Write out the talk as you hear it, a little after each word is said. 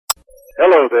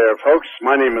Hello there, folks.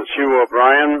 My name is Hugh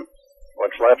O'Brien,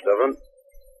 what's left of him.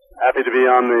 Happy to be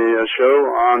on the show,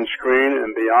 On Screen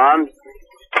and Beyond.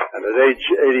 And at age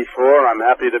 84, I'm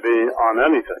happy to be on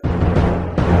anything.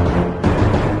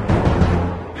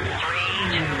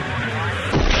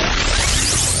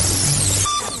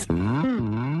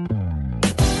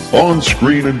 On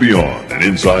Screen and Beyond, an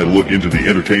inside look into the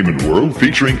entertainment world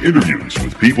featuring interviews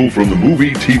with people from the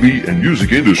movie, TV, and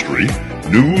music industry,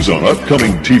 news on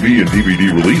upcoming TV and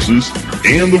DVD releases,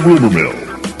 and the rumor mill.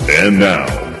 And now,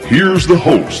 here's the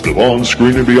host of On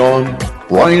Screen and Beyond,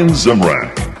 Brian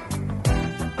Zemrak.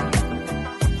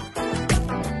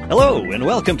 Hello, and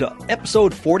welcome to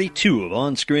episode 42 of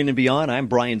On Screen and Beyond. I'm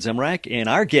Brian Zemrak, and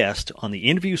our guest on the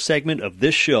interview segment of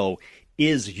this show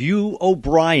is Hugh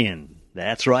O'Brien.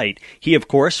 That's right. He, of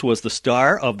course, was the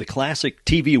star of the classic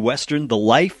TV Western, The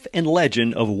Life and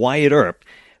Legend of Wyatt Earp.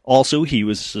 Also, he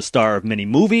was the star of many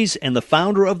movies and the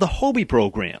founder of the Hobie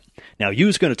program. Now,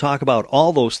 Hugh's going to talk about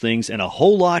all those things and a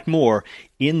whole lot more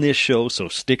in this show, so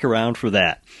stick around for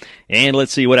that. And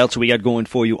let's see what else we got going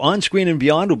for you. On Screen and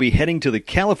Beyond, we'll be heading to the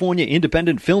California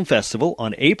Independent Film Festival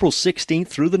on April 16th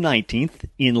through the 19th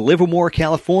in Livermore,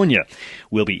 California.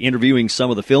 We'll be interviewing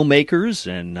some of the filmmakers,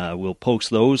 and we'll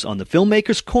post those on the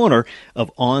Filmmakers Corner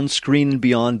of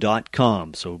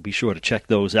OnScreenandBeyond.com. So be sure to check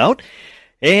those out.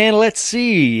 And let's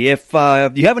see, if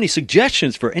you have any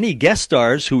suggestions for any guest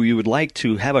stars who you would like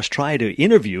to have us try to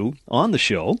interview on the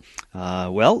show,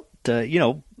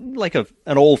 like an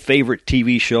old favorite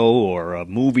TV show or a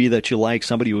movie that you like,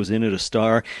 somebody who was in it, a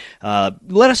star,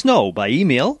 let us know by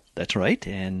email. That's right,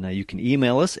 and you can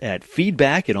email us at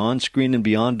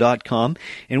feedback@onscreenandbeyond.com,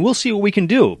 and we'll see what we can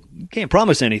do. Can't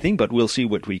promise anything, but we'll see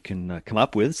what we can come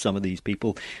up with. Some of these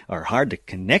people are hard to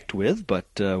connect with, but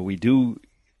we do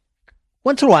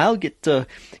once in a while get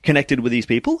connected with these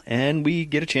people, and we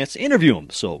get a chance to interview them.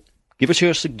 So give us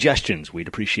your suggestions. We'd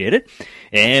appreciate it.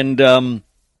 And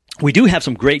we do have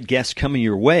some great guests coming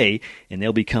your way, and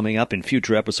they'll be coming up in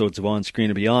future episodes of On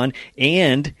Screen and Beyond.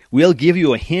 And we'll give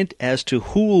you a hint as to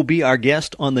who will be our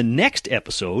guest on the next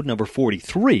episode, number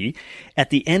 43, at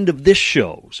the end of this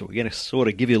show. So we're going to sort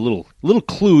of give you a little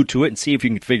clue to it and see if you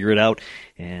can figure it out.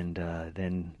 And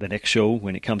then the next show,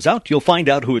 when it comes out, you'll find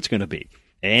out who it's going to be.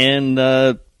 And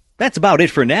that's about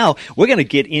it for now. We're going to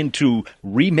get into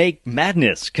Remake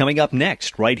Madness coming up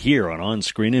next, right here on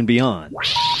Screen and Beyond.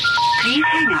 Please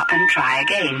hang up and try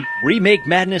again. Remake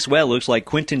Madness, well, looks like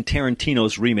Quentin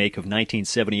Tarantino's remake of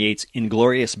 1978's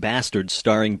Inglourious Basterds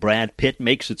starring Brad Pitt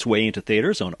makes its way into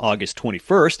theaters on August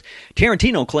 21st.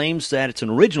 Tarantino claims that it's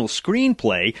an original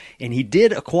screenplay, and he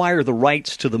did acquire the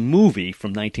rights to the movie from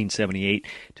 1978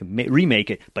 to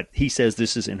remake it, but he says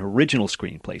this is an original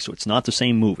screenplay, so it's not the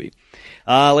same movie.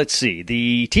 Let's see.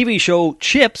 The TV show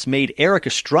Chips made Eric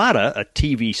Estrada a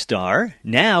TV star.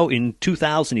 Now, in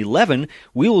 2011,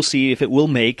 we will see if it will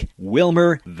make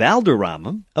Wilmer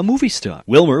Valderrama a movie star.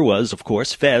 Wilmer was, of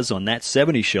course, Fez on That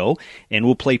 70s Show and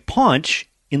will play Paunch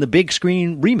in the big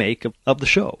screen remake of the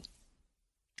show.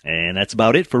 And that's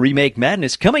about it for Remake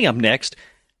Madness. Coming up next,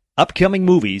 upcoming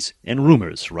movies and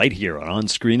rumors right here on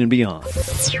Screen and Beyond.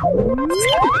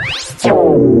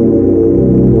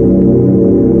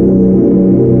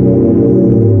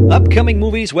 Upcoming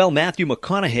movies, well, Matthew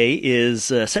McConaughey is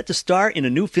set to star in a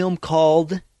new film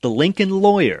called The Lincoln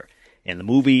Lawyer, and the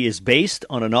movie is based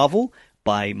on a novel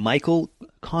by Michael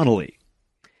Connelly.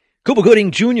 Cuba Gooding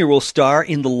Jr. will star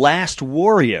in The Last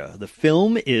Warrior. The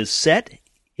film is set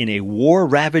in a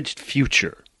war-ravaged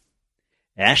future.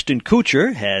 Ashton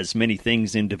Kutcher has many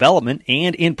things in development,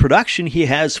 and in production he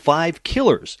has Five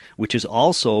Killers, which he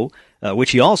also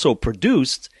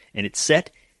produced, and it's set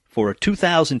for a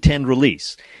 2010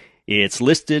 release. It's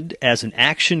listed as an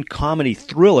action comedy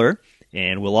thriller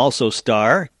and will also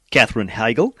star Katherine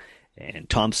Heigl and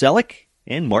Tom Selleck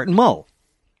and Martin Mull.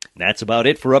 That's about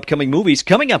it for upcoming movies.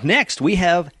 Coming up next, we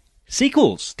have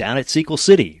sequels down at Sequel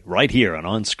City, right here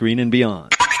on Screen and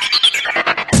Beyond.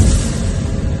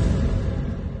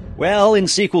 Well, in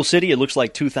Sequel City, it looks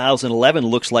like 2011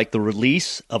 looks like the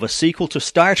release of a sequel to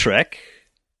Star Trek.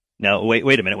 Now,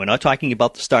 wait a minute. We're not talking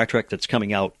about the Star Trek that's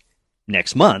coming out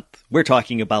next month. We're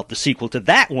talking about the sequel to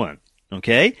that one,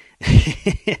 okay?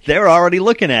 They're already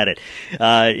looking at it.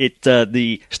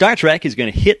 The Star Trek is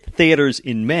going to hit theaters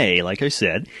in May, like I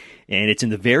said, and it's in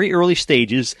the very early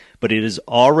stages, but it is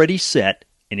already set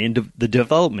and in the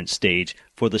development stage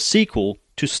for the sequel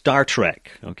to Star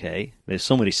Trek, okay? There's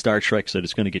so many Star Treks that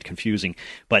it's going to get confusing,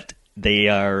 but they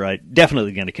are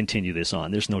definitely going to continue this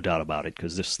on. There's no doubt about it,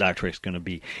 because this Star Trek is going to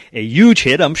be a huge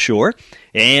hit, I'm sure.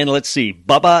 And let's see,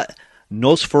 Baba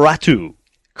Nosferatu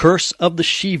Curse of the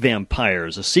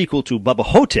She-Vampires, a sequel to Bubba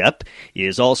Hotep,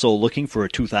 is also looking for a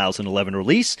 2011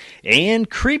 release. And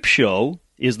Creepshow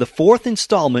is the fourth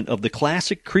installment of the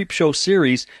classic Creepshow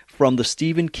series from the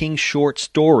Stephen King short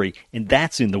story, and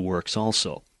that's in the works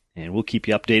also. And we'll keep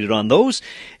you updated on those.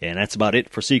 And that's about it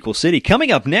for Sequel City.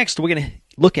 Coming up next, we're going to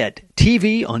look at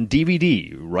TV on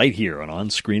DVD right here on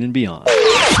Screen and Beyond.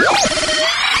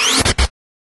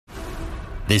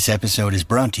 This episode is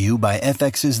brought to you by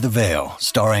FX's The Veil,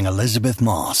 starring Elizabeth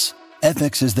Moss.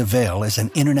 FX's The Veil is an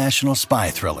international spy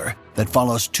thriller that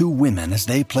follows two women as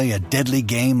they play a deadly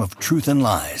game of truth and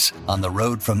lies on the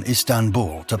road from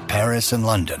Istanbul to Paris and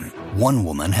London. One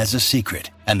woman has a secret,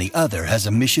 and the other has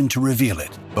a mission to reveal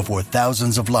it before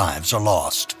thousands of lives are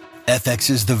lost.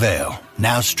 FX's The Veil,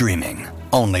 now streaming,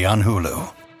 only on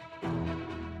Hulu.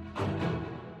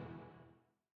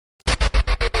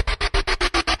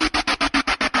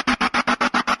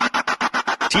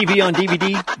 TV on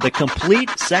DVD, the complete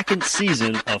second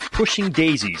season of Pushing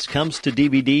Daisies comes to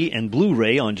DVD and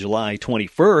Blu-ray on July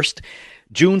 21st.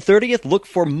 June 30th, look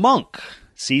for Monk,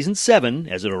 Season 7,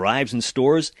 as it arrives in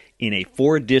stores in a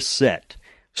 4-disc set.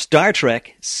 Star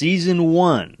Trek Season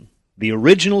 1, the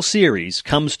original series,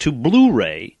 comes to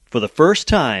Blu-ray for the first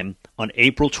time on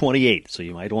April 28th, so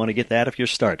you might want to get that if you're a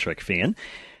Star Trek fan.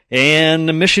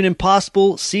 And Mission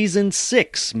Impossible Season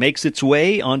 6 makes its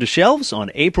way onto shelves on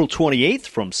April 28th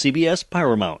from CBS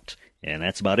Paramount. And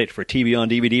that's about it for TV on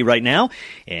DVD right now.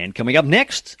 And coming up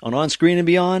next on Screen and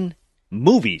Beyond,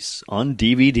 movies on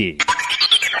DVD.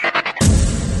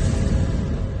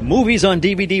 Movies on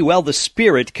DVD, well, The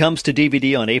Spirit comes to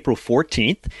DVD on April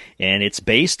 14th, and it's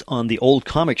based on the old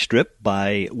comic strip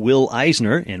by Will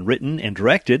Eisner and written and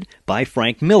directed by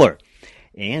Frank Miller.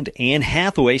 And Anne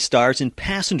Hathaway stars in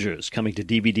Passengers, coming to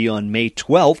DVD on May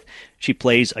 12th. She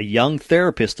plays a young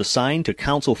therapist assigned to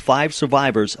counsel 5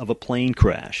 survivors of a plane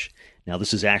crash. Now,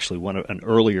 this is actually an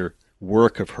earlier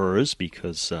work of hers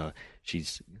because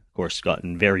she's, of course,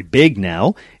 gotten very big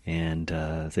now, and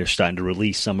they're starting to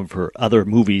release some of her other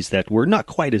movies that were not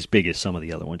quite as big as some of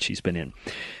the other ones she's been in.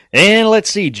 And let's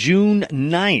see, June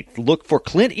 9th, look for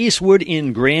Clint Eastwood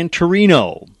in Gran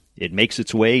Torino. It makes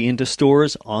its way into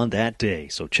stores on that day,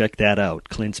 so check that out.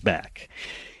 Clint's back.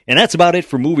 And that's about it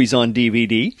for movies on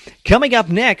DVD. Coming up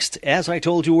next, as I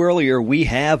told you earlier, we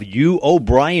have Hugh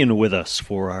O'Brian with us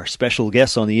for our special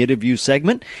guest on the interview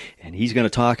segment, and he's going to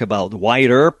talk about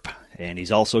Wyatt Earp, and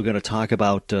he's also going to talk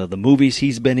about the movies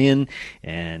he's been in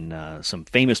and some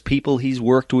famous people he's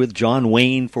worked with, John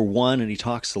Wayne for one, and he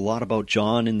talks a lot about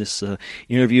John in this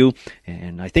interview,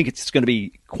 and I think it's going to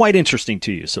be quite interesting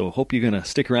to you, so hope you're going to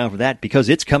stick around for that because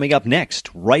it's coming up next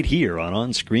right here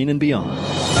on Screen and Beyond.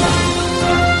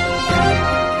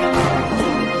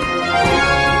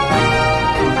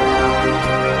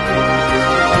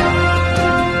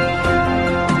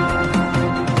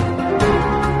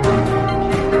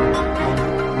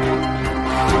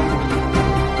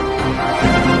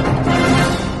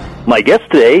 My guest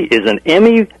today is an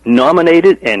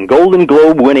Emmy-nominated and Golden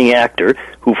Globe-winning actor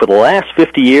who for the last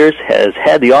 50 years has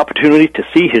had the opportunity to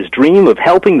see his dream of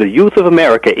helping the youth of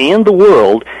America and the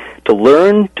world to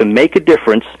learn to make a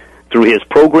difference through his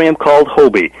program called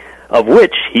Hobie, of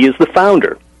which he is the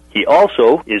founder. He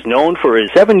also is known for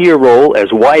his 7-year role as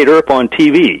Wyatt Earp on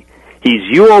TV. He's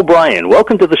Hugh O'Brian.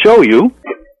 Welcome to the show, Hugh.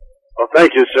 Well,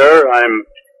 thank you, sir. I'm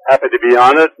happy to be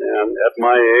on it, and at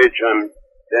my age, I'm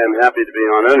damn happy to be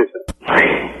on anything.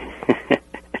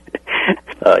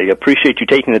 I appreciate you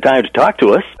taking the time to talk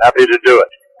to us. Happy to do it.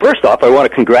 First off, I want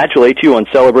to congratulate you on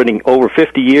celebrating over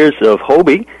 50 years of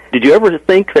Hobie. Did you ever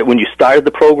think that when you started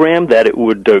the program that it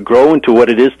would grow into what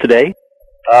it is today?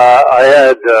 I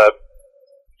had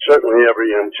certainly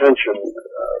every intention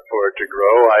for it to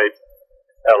grow. I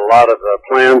had a lot of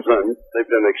plans, and they've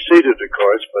been exceeded, of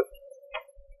course, but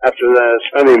after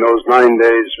spending those 9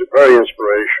 days, very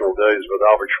inspirational days with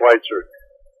Albert Schweitzer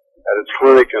at its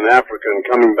clinic in Africa and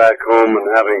coming back home and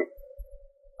having,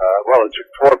 it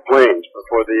took 4 planes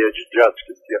before the Jets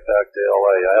could get back to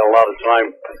L.A. I had a lot of time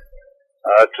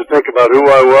to think about who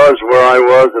I was, where I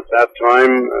was at that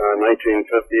time,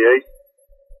 1958,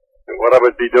 and what I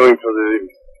would be doing for the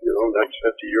next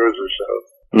 50 years or so.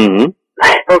 Mm-hmm.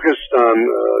 I focused on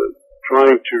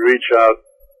trying to reach out,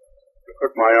 to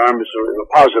put my arms in a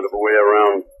positive way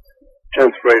around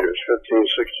 10th graders, 15,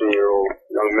 16-year-old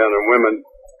young men and women,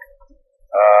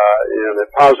 in a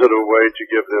positive way to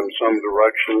give them some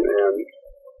direction and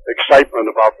excitement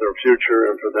about their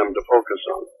future and for them to focus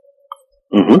on.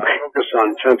 Mm-hmm. I focused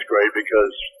on 10th grade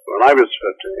because when I was 15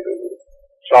 and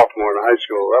sophomore in high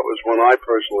school, that was when I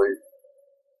personally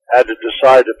had to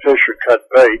decide to fish or cut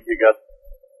bait. You got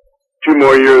 2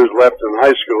 more years left in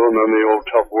high school, and then the old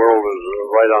tough world is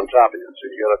right on top of you. So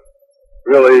you got to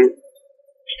really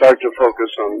start to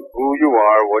focus on who you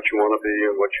are, what you want to be,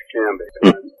 and what you can be.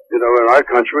 And, you know, in our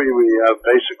country, we have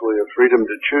basically a freedom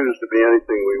to choose to be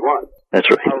anything we want. That's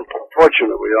right. How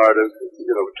fortunate we are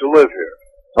to live here.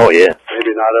 Oh, yeah.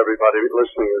 Maybe not everybody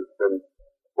listening has been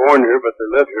born here, but they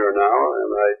live here now, and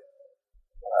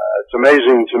it's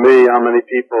amazing to me how many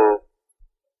people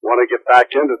want to get back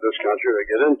into this country or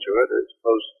get into it, as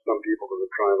opposed to some people that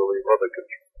are trying to leave other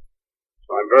countries. So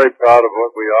I'm very proud of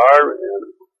what we are and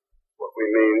what we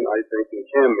mean, I think, and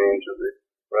can mean to the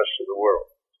rest of the world.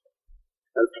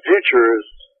 And if the future is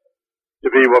to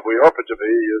be what we hope it to be,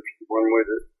 is one way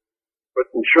to put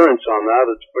insurance on that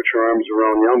is to put your arms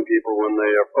around young people when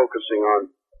they are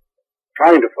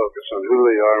trying to focus on who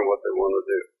they are and what they want to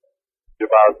do.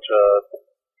 About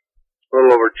a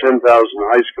little over 10,000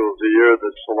 high schools a year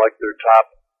that select their top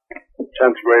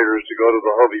 10th graders to go to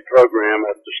the Hobie program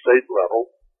at the state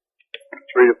level,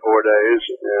 3 to 4 days,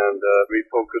 and we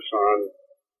focus on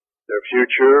their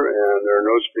future, and there are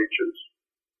no speeches.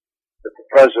 If the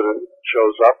president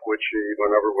shows up, which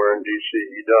whenever we're in D.C.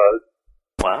 he does,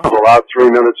 wow, allowed 3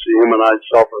 minutes to humanize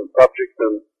self and subject,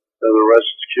 and then the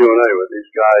rest is Q&A with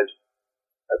these guys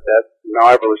at that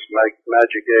marvelous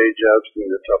magic age asking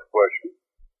the tough questions.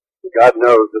 God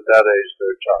knows at that age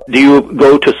they're tough. Do you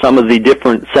go to some of the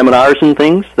different seminars and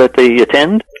things that they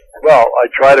attend? Well, I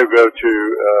try to go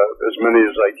to as many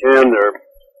as I can. There are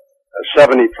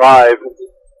 75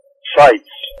 sites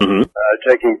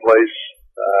taking place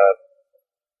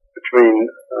between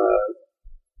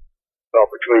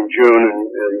June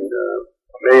and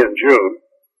May and June.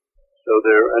 So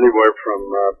they're anywhere from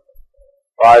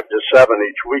 5 to 7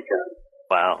 each weekend.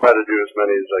 Wow. Try to do as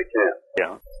many as I can.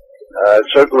 Yeah.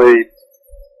 Certainly,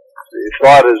 the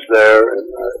thought is there, and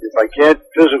if I can't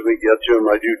physically get to them,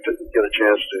 I do get a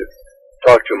chance to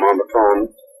talk to them on the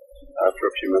phone for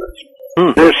a few minutes.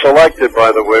 They're selected,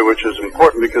 by the way, which is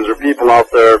important because there are people out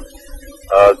there,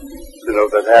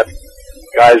 that have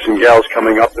guys and gals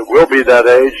coming up that will be that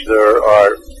age. There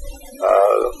are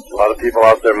a lot of people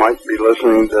out there might be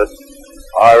listening that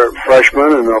are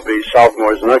freshmen, and they'll be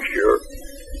sophomores next year.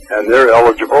 And they're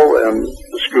eligible, and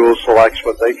the school selects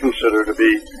what they consider to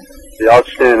be the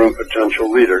outstanding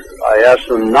potential leader. I ask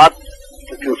them not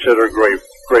to consider grade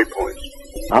points.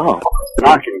 Oh.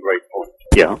 Knocking grade points.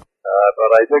 Yeah.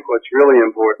 But I think what's really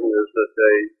important is that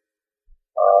they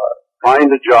find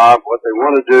a job, what they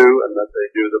want to do, and that they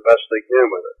do the best they can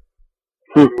with it.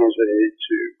 It means they need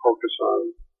to focus on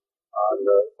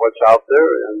what's out there,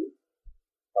 and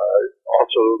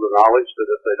also the knowledge that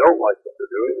if they don't like what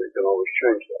they're doing, they can always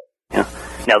change that. Yeah.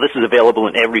 Now, this is available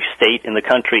in every state in the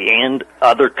country and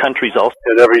other countries also?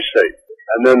 In every state.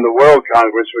 And then the World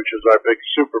Congress, which is our big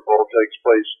Super Bowl, takes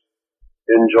place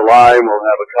in July, and we'll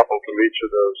have a couple from each of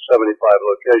those 75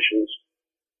 locations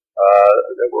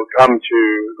that will come to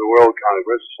the World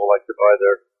Congress, selected by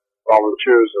their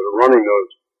volunteers that are running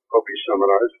those Hopi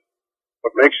seminars.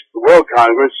 What makes the World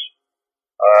Congress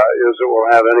is it will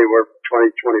have anywhere from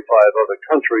 20, 25 other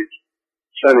countries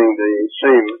sending the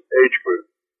same age group.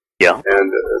 Yeah. And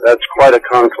that's quite a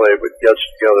conclave that gets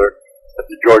together at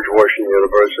the George Washington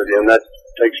University, and that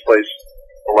takes place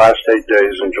the last 8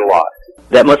 days in July.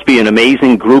 That must be an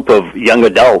amazing group of young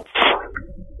adults.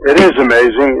 It is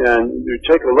amazing, and you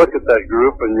take a look at that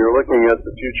group, and you're looking at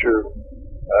the future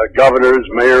governors,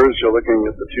 mayors, you're looking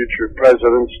at the future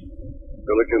presidents,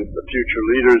 you're looking at the future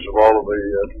leaders of all of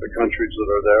the countries that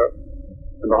are there.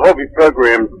 And the Hobie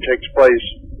program takes place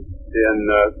in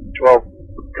 12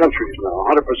 countries now.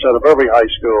 100% of every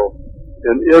high school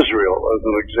in Israel, as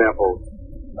an example,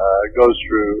 goes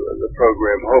through the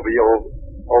program Hobie,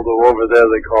 although over there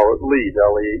they call it LEAD,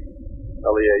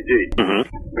 L-E-A-D. Mm-hmm.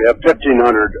 We have 1,500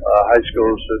 high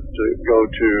schools that go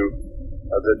to,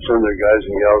 that send their guys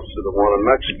and gals to the one in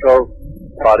Mexico,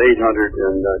 about 800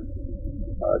 in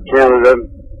Canada,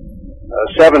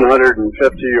 750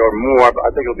 or more, I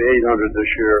think it'll be 800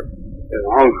 this year in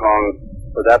Hong Kong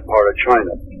for that part of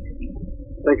China.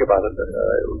 Think about it,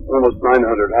 almost 900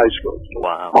 high schools.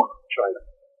 Wow. China.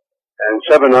 And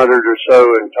 700 or so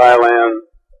in Thailand,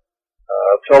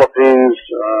 Philippines,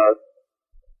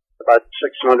 about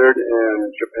 600 in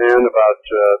Japan, about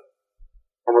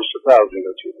almost 1,000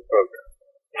 go through the program.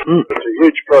 It's a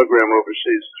huge program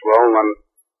overseas as well, and I'm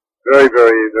very,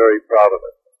 very, very proud of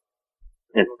it.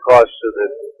 It costs to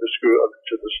the school,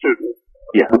 to the student,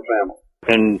 and the family.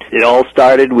 And it all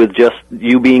started with just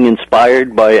you being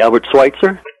inspired by Albert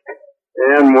Schweitzer?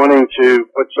 And wanting to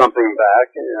put something back,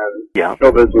 and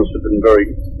show business has been very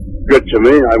good to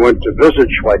me. I went to visit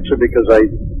Schweitzer because I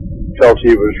felt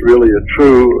he was really a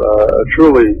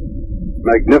truly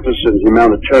magnificent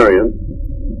humanitarian.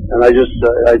 And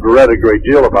I'd read a great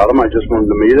deal about him. I just wanted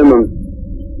to meet him, and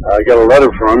I got a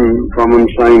letter from him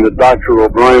saying that Dr.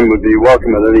 O'Brien would be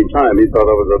welcome at any time. He thought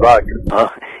I was a doctor.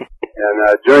 And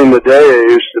during the day, I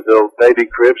used to build baby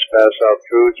cribs, pass out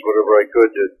foods, whatever I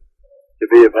could to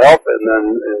be of help. And then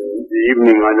in the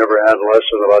evening, I never had less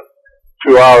than about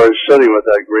 2 hours sitting with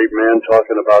that great man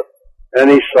talking about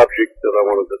any subject that I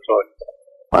wanted to talk about.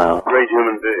 Wow. Great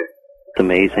human being. It's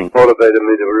amazing. Motivated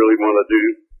me to really want to do,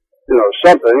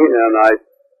 something. And I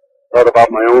thought about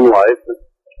my own life.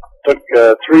 Took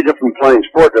 4 different planes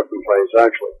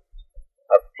actually,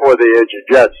 before the age of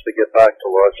jets to get back to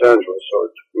Los Angeles. So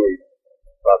it took me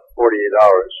about 48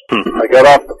 hours. I got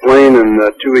off the plane, and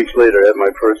 2 weeks later, I had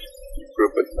my first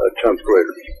group of 10th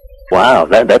graders. Wow,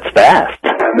 that's fast.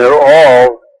 And they're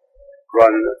all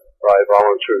run by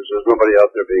volunteers. There's nobody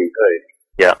out there being paid.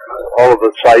 Yeah. All of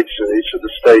the sites in each of the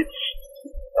states,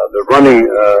 they're running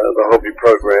the Hobie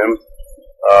program.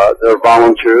 They're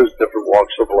volunteers, different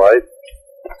walks of life.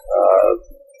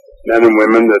 Men and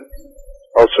women that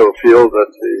also feel that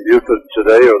the youth of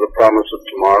today are the promise of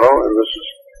tomorrow, and this is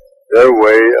their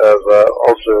way of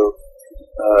also,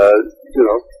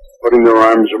 putting their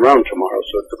arms around tomorrow.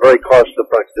 So it's a very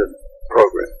cost-effective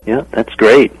program. Yeah, that's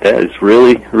great. That is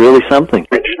really, really something.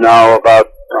 Which is now about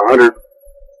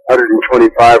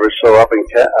 125 or so up in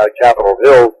Capitol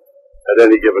Hill at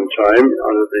any given time.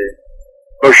 Under the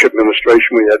Bush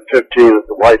administration, we had 15 at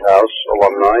the White House,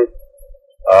 alumni.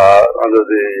 Under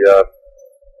the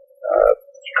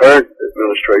current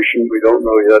administration, we don't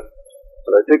know yet,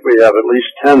 but I think we have at least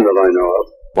 10 that I know of.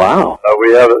 Wow.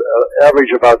 We have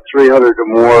average about 300 or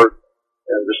more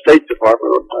in the State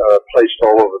Department placed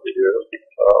all over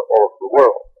the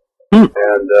world.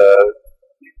 And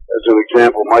as an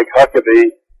example, Mike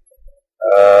Huckabee,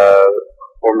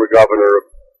 former governor of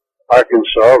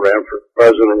Arkansas, ran for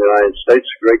president of the United States,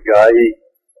 a great guy. He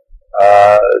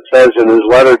says in his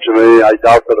letter to me, I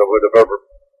doubt that I would have ever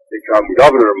become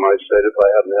governor of my state if I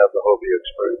hadn't had the Hobie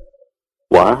experience.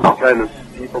 Wow. The kind of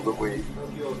people that we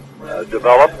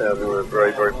developed, and we're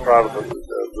very, very proud of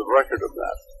the record of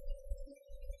that.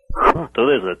 So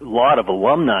there's a lot of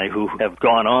alumni who have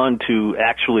gone on to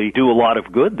actually do a lot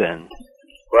of good then.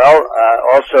 Well,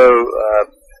 also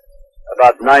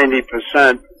about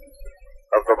 90%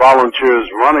 of the volunteers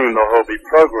running the Hobie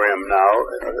program now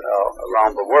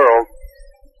around the world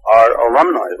are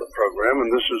alumni of the program,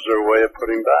 and this is their way of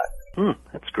putting back.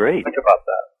 That's great. Think about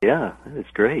that. Yeah, that is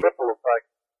great. Ripple effect.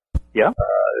 Yeah.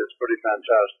 It's pretty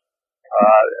fantastic.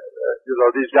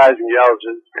 These guys and gals,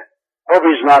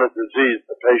 Hobie's not a disease.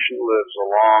 The patient lives a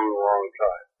long, long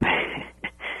time.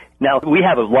 Now, we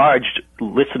have a large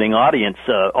listening audience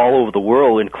all over the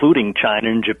world, including China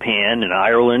and Japan and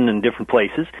Ireland and different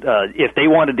places. If they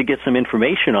wanted to get some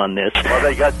information on this... Well,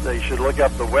 they should look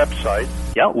up the website.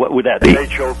 Yeah, what would that be?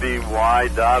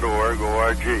 HOBY.org,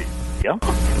 O-R-G. Yeah.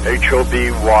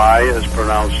 HOBY is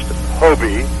pronounced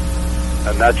Hobie,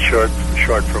 and that's short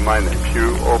for my name,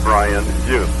 Hugh O'Brien,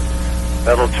 Hugh.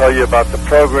 That'll tell you about the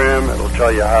program. It'll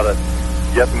tell you how to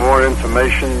get more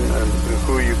information and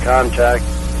who you contact,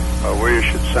 where you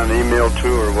should send email to,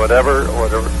 or whatever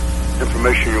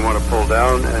information you want to pull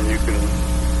down, and you can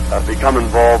become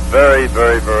involved very,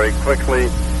 very, very quickly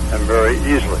and very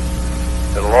easily.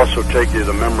 It'll also take you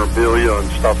to memorabilia and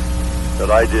stuff that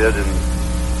I did in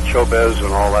showbiz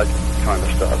and all that kind of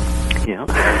stuff. Yeah.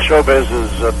 And showbiz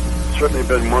has certainly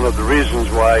been one of the reasons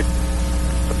why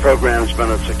the program's been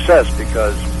a success,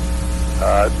 because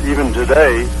even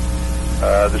today,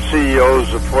 the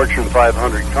CEOs of Fortune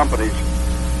 500 companies,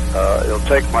 he'll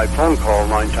take my phone call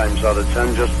 9 times out of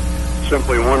 10, just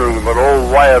simply wondering what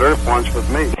old Wyatt Earp wants with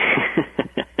me.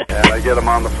 And I get them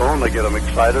on the phone, I get them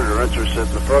excited or interested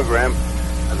in the program,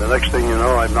 and the next thing you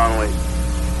know, I've not only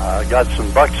got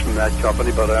some bucks from that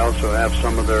company, but I also have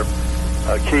some of their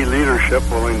key leadership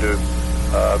willing to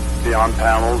be on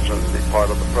panels and be part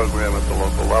of the program at the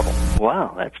local level.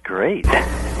 Wow, that's great.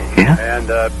 Yeah. And,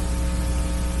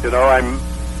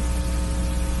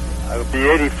 I'll be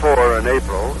 84 in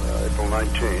April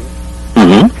 19.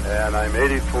 Mm-hmm. And I'm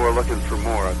 84 looking for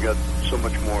more. I've got so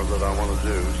much more that I want to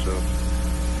do, so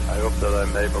I hope that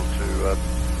I'm able to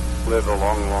live a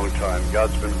long, long time.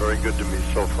 God's been very good to me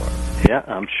so far. Yeah,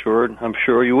 I'm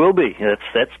sure you will be.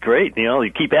 That's great.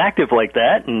 You keep active like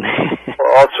that, and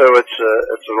also it's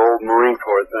an old Marine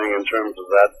Corps thing in terms of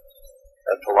that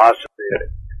philosophy.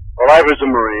 Well, I was a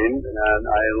Marine, and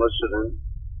I enlisted in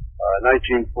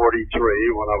 1943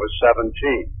 when I was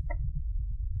 17,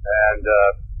 and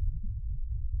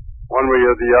one way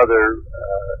or the other,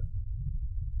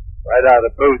 right out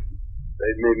of boot,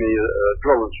 they made me a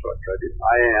drill instructor.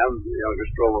 I am the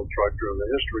youngest drill instructor in the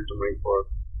history of the Marine Corps,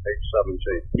 age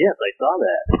 17. Yes, I saw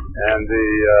that. And the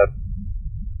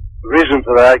reason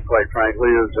for that, quite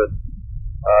frankly, is that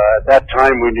at that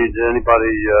time we needed anybody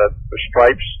for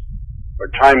stripes or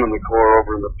time in the Corps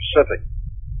over in the Pacific.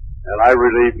 And I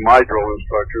relieved my drill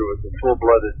instructor with a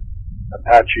full-blooded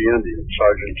Apache Indian,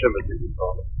 Sergeant Timothy, we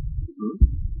called him. Mm-hmm.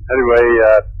 Anyway,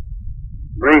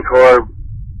 Marine Corps,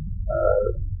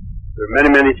 there are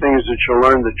many, many things that you'll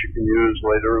learn that you can use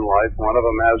later in life. One of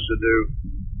them has to do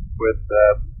with the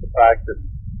fact that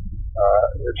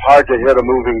it's hard to hit a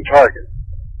moving target.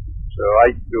 So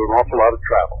I do an awful lot of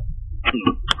travel.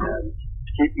 And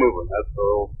keep moving. That's the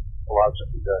whole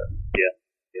philosophy there. Yeah.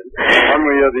 One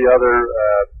way or the other,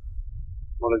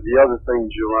 one of the other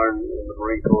things you learn in the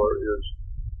Marine Corps is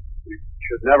you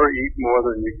should never eat more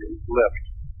than you can lift.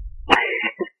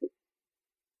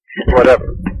 Whatever.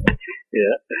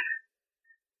 Yeah.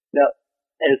 Now,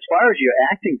 as far as your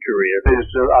acting career, If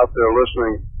you're out there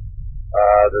listening,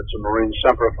 that's a Marine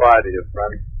Semper Fi to you,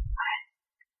 friend.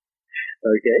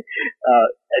 okay.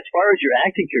 As far as your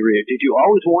acting career, did you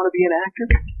always want to be an actor?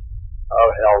 Oh,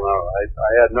 hell no.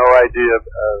 I had no idea of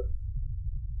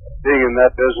being in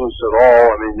that business at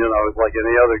all. I mean, it's like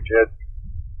any other kid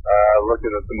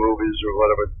looking at the movies or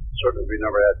whatever. Certainly we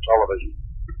never had television.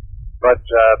 But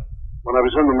when I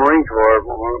was in the Marine Corps,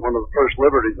 one of the first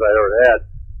liberties I ever had,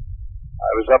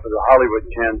 I was up at the Hollywood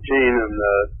Canteen, and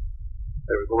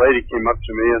there was a lady came up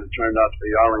to me, and it turned out to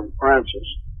be Arlene Francis.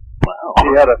 Wow. She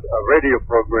had a radio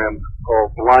program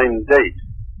called Blind Date,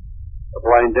 a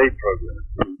blind date program.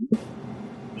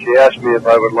 She asked me if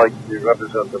I would like to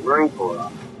represent the Marine Corps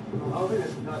on it.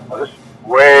 This is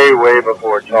way, way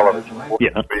before television.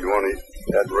 Yeah. When he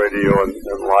had radio and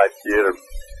live theater.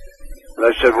 And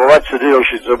I said, well, what's the deal?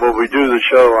 She said, well, we do the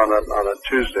show on a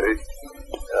Tuesday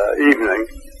evening,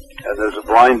 and there's a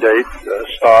blind date, a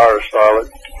star or starlet,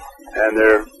 and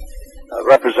they're a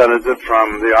representative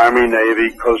from the Army,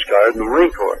 Navy, Coast Guard, and the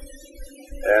Marine Corps.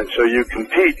 And so you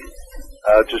compete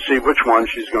to see which one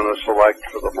she's going to select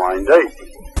for the blind date.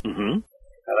 Mm-hmm.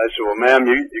 And I said, well, ma'am,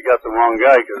 you got the wrong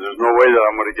guy, because there's no way that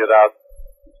I'm going to get out,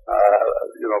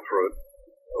 for a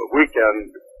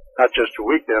weekend, not just a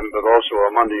weekend, but also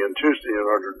a Monday and Tuesday in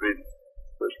order to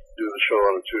do the show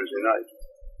on a Tuesday night.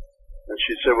 And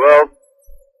she said, well,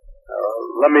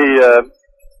 let me,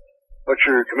 what's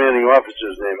your commanding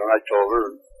officer's name? And I told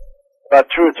her. About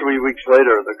 2 or 3 weeks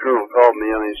later, the colonel called me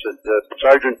and he said,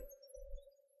 Sergeant,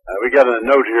 we got a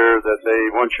note here that they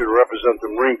want you to represent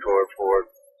the Marine Corps for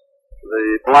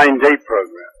the blind date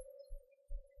program.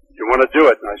 Do you want to do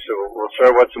it? And I said, well,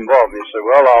 sir, what's involved? And he said,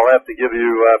 well, I'll have to give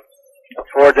you a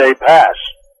 4-day pass.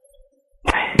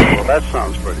 Well, that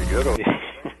sounds pretty good. And he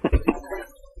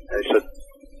said,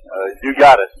 you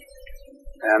got it.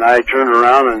 And I turned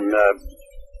around and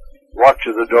walked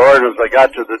to the door, and as I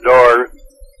got to the door,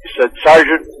 he said,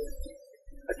 Sergeant.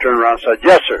 I turned around and said,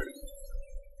 yes, sir.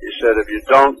 He said, if you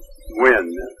don't win,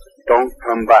 don't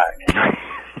come back.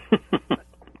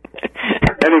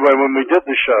 Anyway, when we did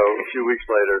the show a few weeks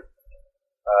later,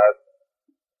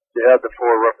 they had the 4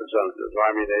 representatives,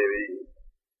 Army, Navy,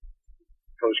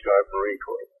 Coast Guard, Marine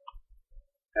Corps.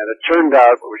 And it turned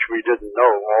out, which we didn't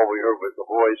know, all we heard was the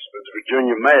voice, was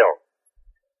Virginia Mayo.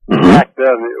 Back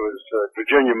then, it was,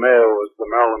 Virginia Mayo was the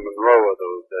Marilyn Monroe of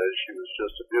those days. She was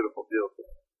just a beautiful, beautiful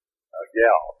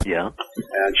gal. Yeah.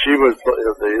 And she was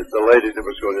the lady that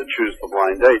was going to choose the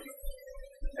blind date.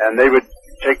 And they would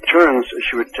take turns,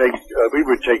 we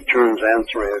would take turns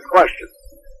answering a question.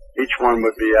 Each one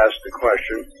would be asked a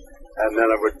question, and then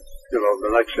it would,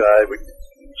 the next guy would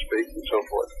speak and so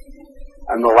forth.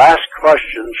 And the last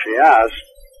question she asked,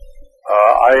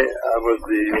 I was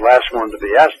the last one to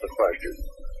be asked the question.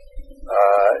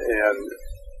 And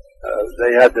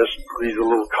they had these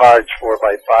little cards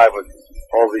 4x5 with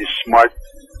all these smart,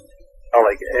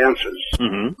 answers.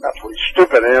 Mm-hmm. Absolutely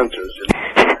stupid answers.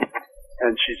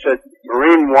 And she said,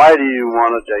 Marine, why do you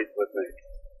want to date with me?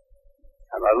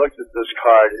 And I looked at this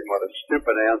card, and what a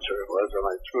stupid answer it was, and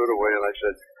I threw it away, and I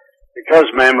said, because,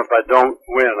 ma'am, if I don't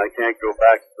win, I can't go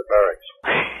back to the barracks.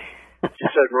 She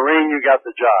said, Marine, you got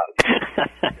the job.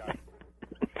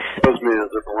 Chose me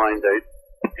as a blind date.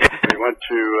 We went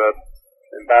to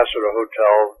Ambassador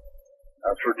Hotel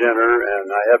for dinner, and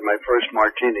I had my first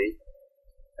martini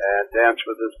and danced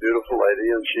with this beautiful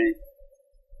lady, and she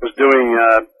was doing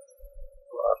a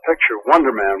picture,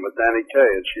 Wonder Man, with Danny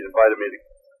Kaye, and she invited me to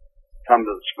come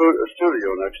to the studio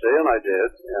next day, and I did,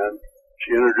 and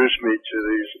she introduced me to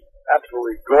these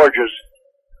absolutely gorgeous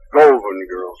Goldwyn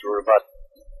girls. There were about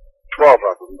 12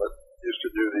 of them that used to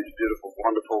do these beautiful,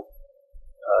 wonderful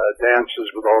dances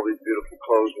with all these beautiful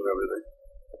clothes and everything.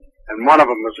 And one of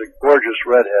them was a gorgeous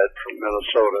redhead from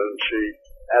Minnesota, and she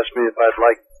asked me if I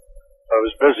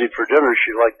was busy for dinner,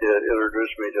 she'd like to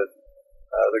introduce me to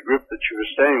the group that she was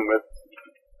staying with,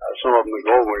 some of them the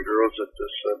Goldwyn Girls, at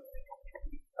this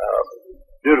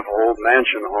beautiful old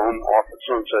mansion home off at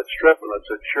Sunset Strip. And I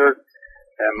said, sure.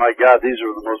 And my God, these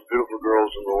are the most beautiful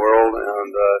girls in the world.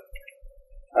 And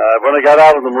when I got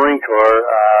out of the Marine Corps,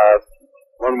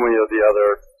 one way or the other,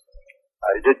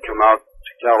 I did come out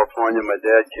to California. My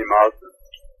dad came out,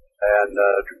 and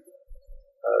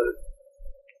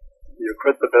you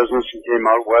quit the business and came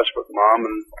out west with Mom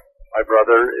and my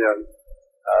brother, and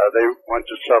they went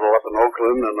to settle up in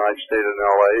Oakland, and I stayed in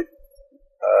L.A.,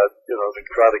 to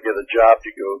try to get a job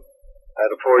to go. I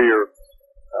had a 4-year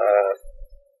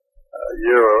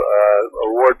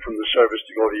award from the service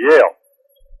to go to Yale,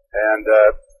 and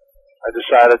I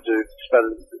decided to spend,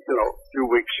 a few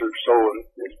weeks or so in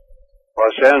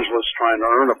Los Angeles trying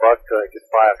to earn a buck so I could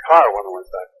buy a car when I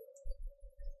went back.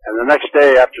 And the next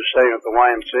day, after staying at the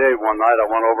YMCA one night,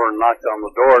 I went over and knocked on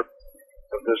the door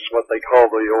of this, what they call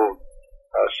the old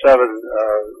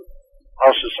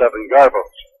House of Seven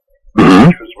Garbos,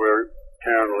 which was where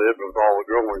Karen lived with all the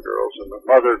Goldwyn Girls. And the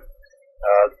mother,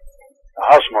 the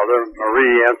house mother,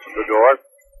 Marie, answered the door.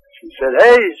 She said,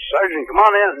 "Hey, Sergeant, come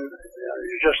on in.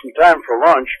 You're just in time for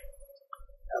lunch."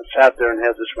 I sat there and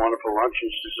had this wonderful lunch.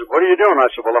 And she said, "What are you doing?" I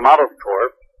said, "Well, I'm out of the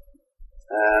Corps.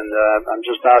 And I'm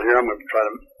just out here. I'm going to try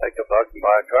to make a buck and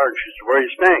buy a car." And she said, "Where are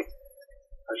you staying?"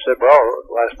 I said, "Well,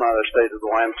 last night I stayed at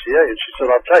the YMCA." And she said,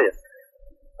 "I'll tell you.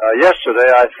 Yesterday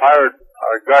I fired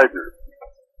our gardener.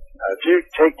 If you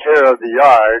take care of the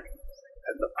yard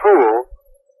and the pool,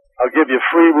 I'll give you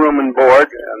free room and board.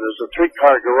 And there's a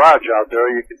 3-car garage out there.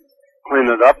 You can clean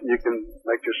it up and you can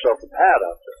make yourself a pad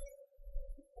out there."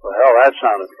 Well, hell, that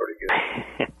sounded pretty good.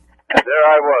 And there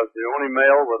I was, the only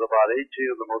male with about 18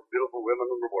 of the most beautiful women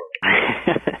in the world.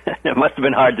 It must have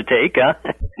been hard to take, huh?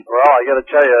 Well, I got to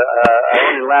tell you, I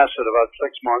only lasted about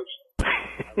 6 months.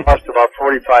 I lost about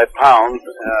 45 pounds,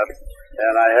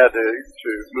 and I had to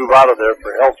move out of there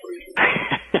for health reasons.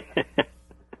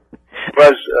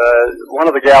 Because one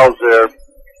of the gals there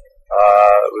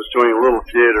was doing a little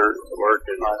theater work,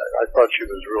 and I thought she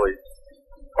was really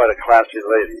quite a classy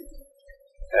lady.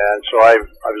 And so I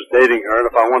was dating her, and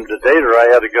if I wanted to date her,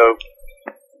 I had to go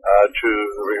to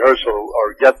the rehearsal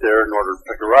or get there in order to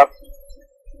pick her up.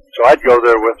 So I'd go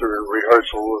there with her in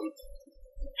rehearsal and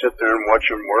sit there and watch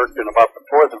them work. And about the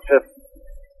 4th or 5th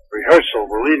rehearsal,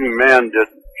 the leading man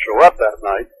didn't show up that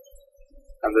night.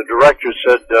 And the director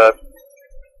said,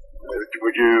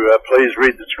 "Would you please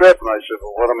read the script?" And I said,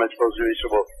 "Well, what am I supposed to do?" He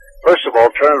said, "Well, first of all,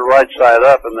 turn it right side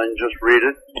up and then just read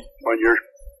it. When your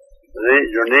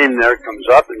name there comes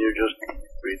up and you just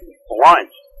read the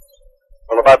lines."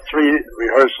 Well, about 3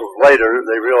 rehearsals later,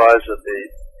 they realized that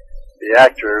the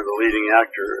actor, the leading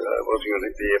actor, wasn't going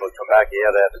to be able to come back. He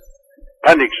had an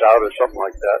appendix out or something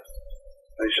like that.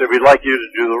 And he said, "We'd like you to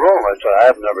do the role." I said, "I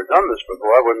have never done this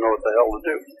before. I wouldn't know what the hell to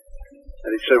do."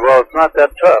 And he said, "Well, it's not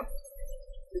that tough.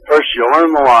 First, you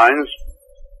learn the lines,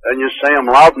 then you say them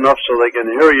loud enough so they can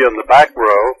hear you in the back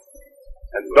row,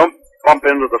 and don't bump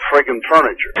into the friggin'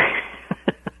 furniture."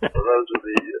 So those are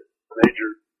the major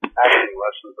acting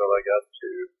lessons that I got to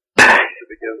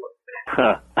begin with.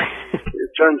 Huh.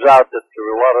 It turns out that there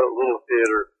were a lot of little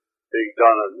theater being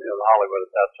done in Hollywood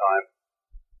at that time.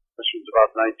 This was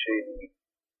about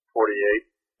 1948,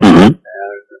 and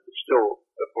it was still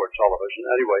before television.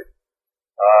 Anyway,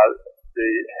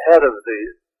 the head of the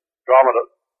drama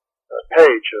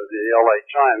page of the LA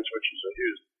Times, which is a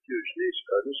huge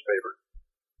newspaper,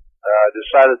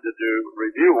 decided to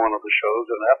review one of the shows,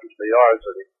 and it happened to be ours,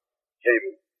 and he came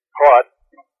and caught,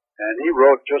 and he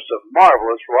wrote just a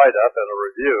marvelous write-up and a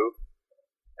review,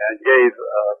 and gave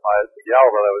the gal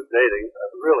that I was dating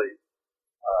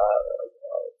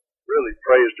really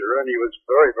praised her, and he was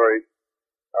very, very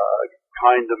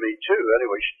kind to me too.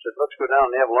 Anyway, she said, "Let's go down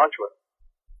and have lunch with him."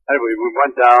 Anyway, we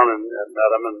went down and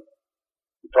met him and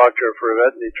talked to her for a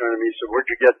bit, and he turned to me and said, where'd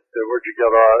you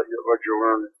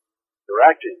learn your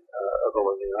acting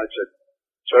ability?" And I said,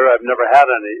 "Sir, I've never had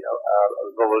any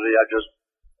ability. I just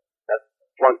got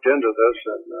flunked into this,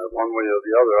 and one way or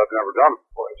the other, I've never done it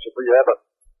before." He said, "Well, you have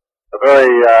a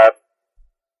very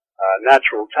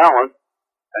natural talent,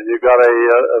 and you've got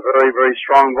a very, very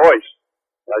strong voice."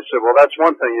 And I said, "Well, that's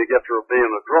one thing you get for being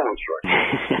a drill instructor."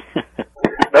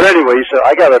 But anyway, he said,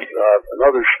 "I got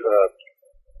another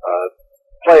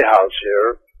playhouse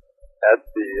here at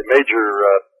the major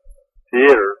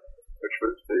theater," which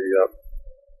was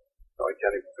I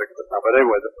can't even think of it now. But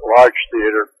anyway, the large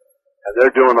theater, and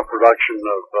they're doing a production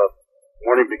of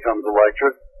Morning becomes a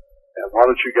lecture. And why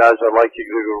don't you guys, I'd like you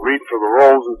to go read for the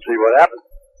roles and see what happens.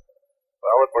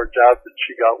 Well, it worked out that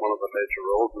she got one of the major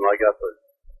roles, and I got the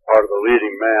part of the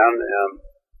leading man. And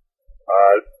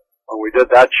when we did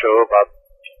that show, about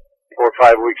 4 or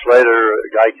 5 weeks later, a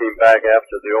guy came back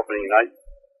after the opening night,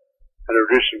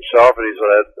 introduced himself, and he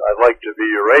said, I'd like to be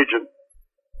your agent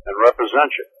and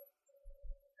represent you.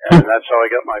 And that's how I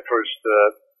got my first,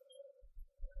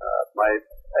 my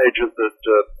agent that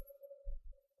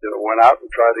went out and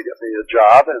tried to get me a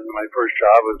job, and my first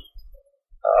job was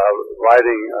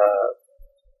riding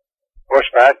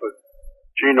horseback with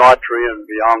Gene Autry and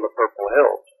Beyond the Purple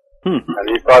Hills. And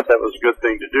he thought that was a good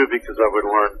thing to do because I would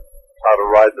learn how to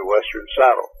ride the Western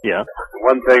saddle. Yeah. And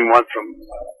one thing went from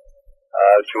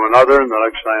to another, and the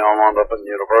next thing I wound up in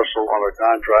Universal under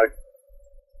contract,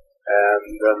 and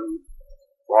then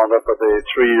wound up with a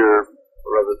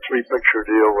 3-picture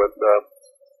deal with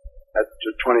at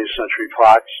 20th Century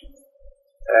Fox,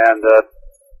 and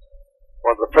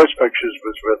one of the first pictures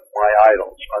was with my idol,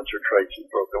 Spencer Tracy,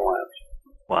 Broken Lance.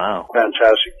 Wow.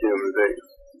 Fantastic human being.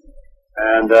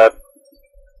 And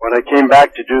when I came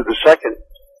back to do the second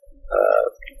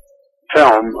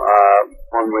film,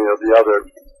 one way or the other,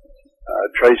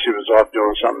 Tracy was off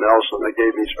doing something else, and they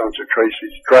gave me Spencer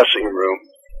Tracy's dressing room,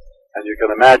 and you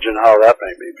can imagine how that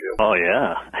made me feel. Oh,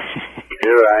 yeah.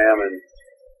 Here I am in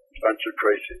Spencer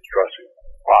Tracy's dressing room.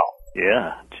 Wow. Yeah,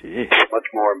 gee. Much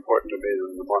more important to me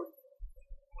than the money.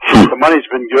 The money's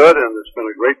been good, and it's been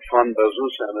a great fun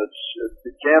business, and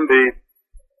it can be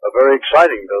a very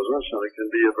exciting business, and it can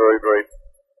be a very, very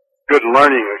good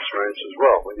learning experience as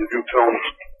well. When you do films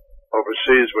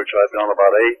overseas, which I've done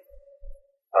about 8,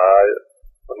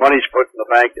 the money's put in the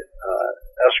bank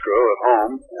escrow at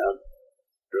home, and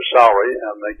your salary,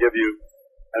 and they give you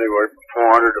anywhere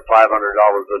from $400 to $500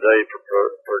 a day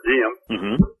per diem.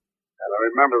 Mm-hmm. And I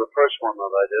remember the first one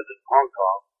that I did in Hong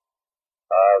Kong.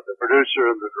 The producer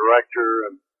and the director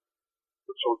and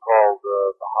the so-called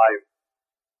the high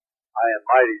and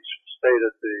mighties stayed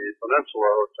at the Peninsula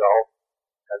Hotel,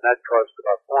 and that cost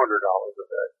about $400 a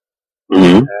day.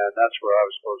 Mm-hmm. And that's where I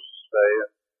was supposed to stay.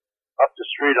 And up the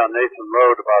street on Nathan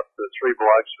Road, about 3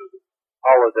 blocks, was the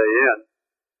Holiday Inn,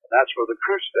 and that's where the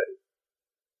crew stayed.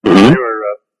 Mm-hmm. They were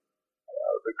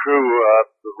the crew.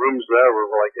 The rooms there were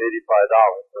like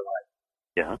 $85 per night.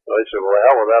 Yeah. So I said, well, the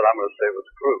hell with that, I'm going to stay with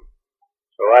the crew.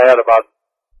 So I had about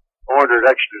 $400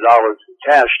 extra in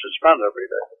cash to spend every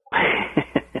day.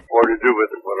 Or to do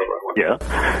with it, whatever I want. Yeah.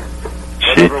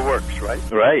 Whatever works, right?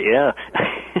 Right, yeah.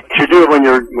 What you do when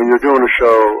you're doing a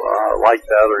show like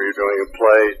that, or you're doing a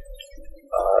play,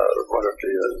 whether it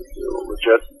be a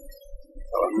legit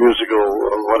musical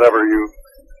or whatever,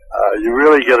 you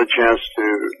really get a chance to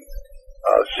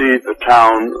see the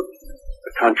town,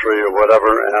 the country, or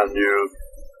whatever, and you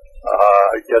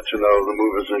get to know the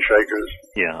movers and shakers.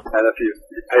 Yeah. And if you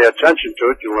pay attention to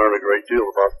it, you learn a great deal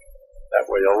about that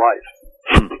way of life.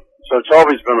 So it's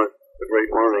always been a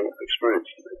great learning experience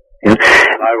to me.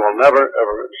 And I will never,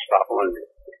 ever stop learning.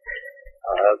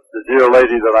 The dear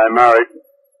lady that I married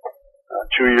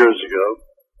 2 years ago,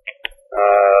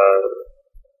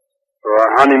 for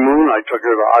our honeymoon, I took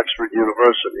her to Oxford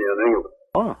University in England.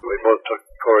 Oh. We both took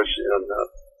a course in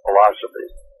philosophy.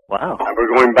 Wow. And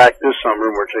we're going back this summer,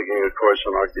 and we're taking a course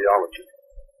in archaeology.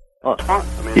 Oh, It's fun.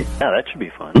 I mean, yeah, that should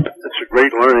be fun. it's a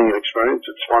great learning experience.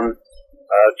 It's fun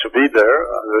to be there.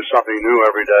 There's something new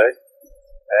every day.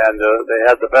 And they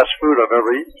had the best food I've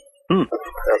ever eaten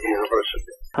at the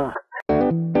university. Huh.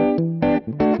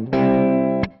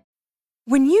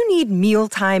 When you need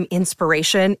mealtime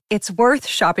inspiration, it's worth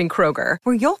shopping Kroger,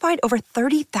 where you'll find over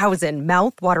 30,000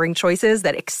 mouth-watering choices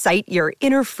that excite your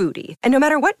inner foodie. And no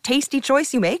matter what tasty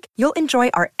choice you make, you'll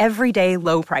enjoy our everyday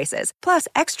low prices, plus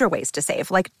extra ways to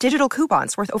save, like digital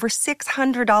coupons worth over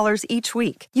 $600 each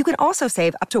week. You can also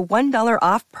save up to $1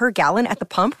 off per gallon at the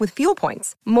pump with fuel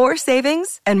points. More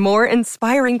savings and more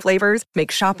inspiring flavors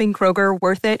make shopping Kroger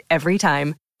worth it every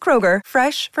time. Kroger,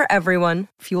 fresh for everyone.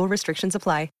 Fuel restrictions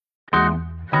apply.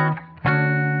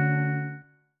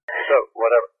 So,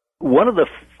 whatever. One of the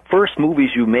first movies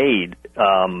you made,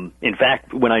 in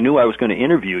fact, when I knew I was going to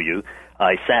interview you,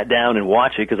 I sat down and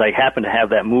watched it because I happened to have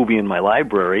that movie in my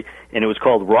library, and it was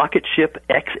called Rocket Ship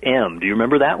XM. Do you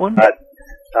remember that one? That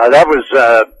was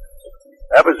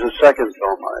the second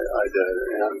film I did,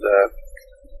 and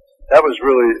that was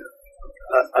really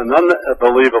an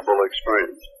unbelievable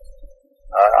experience.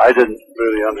 I didn't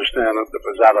really understand it. It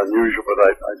was that unusual, but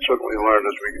I certainly learned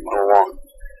as we went along.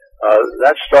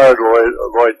 That starred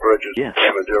Lloyd Bridges, Yes.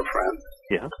 became a dear friend.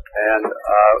 Yeah. And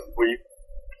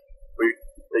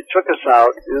they took us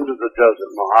out into the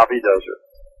desert, Mojave Desert,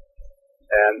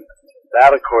 and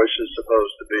that, of course, is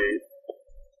supposed to be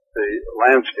the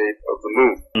landscape of the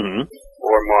moon,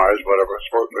 or Mars, whatever it's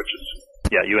called, which is...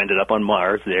 Yeah, you ended up on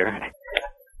Mars there.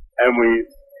 And we,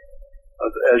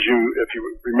 if you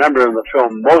remember in the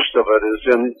film, most of it is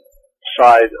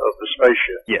inside of the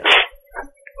spaceship. Yes.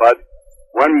 But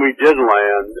when we did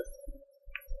land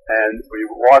and we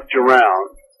walked around,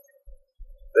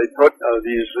 they put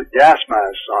these gas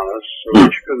masks on us so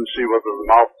that you couldn't see whether the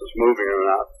mouth was moving or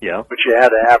not. Yeah. But you had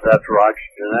to have that for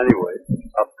oxygen anyway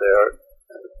up there.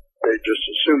 They just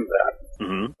assumed that.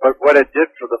 But what it did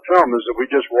for the film is that we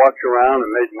just walked around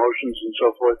and made motions and so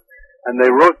forth, and they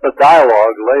wrote the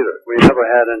dialogue later. We never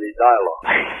had any dialogue.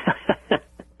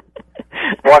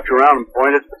 Walked around and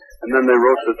pointed, and then they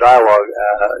wrote the dialogue,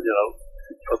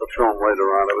 for the film later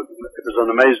on. It was an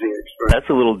amazing experience. That's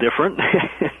a little different.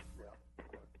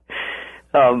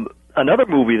 Another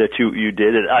movie that you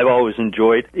did that I've always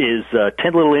enjoyed is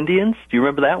 10 Little Indians. Do you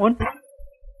remember that one?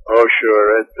 Oh,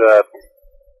 sure.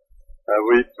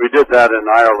 We did that in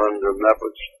Ireland, and that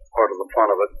was part of the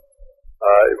fun of it.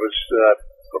 It was,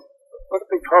 what did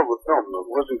they call the film?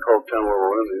 It wasn't called 10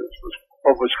 Little Indians.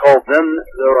 It was called Then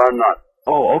There Are None.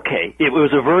 Oh, okay. It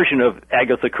was a version of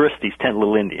Agatha Christie's 10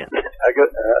 Little Indians.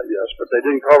 Yes, but they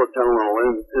didn't call it 10 Little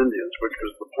Indians, which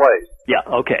was the play. Yeah,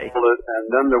 okay. And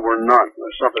Then There Were None,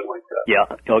 or something like that. Yeah,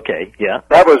 okay, yeah.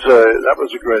 That was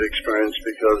a great experience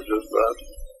because of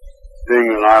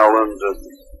being in Ireland and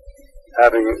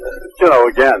having,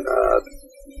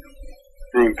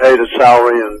 being paid a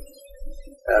salary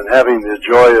and having the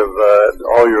joy of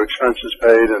all your expenses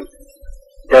paid and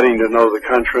getting to know the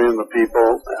country and the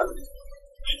people. And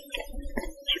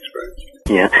it's experience.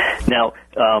 Yeah. Now,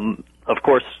 of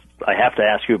course, I have to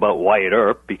ask you about Wyatt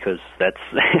Earp because that's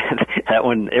that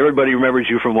one. Everybody remembers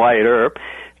you from Wyatt Earp.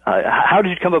 How did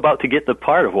you come about to get the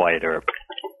part of Wyatt Earp?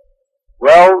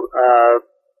 Well,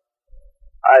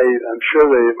 I'm sure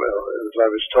as I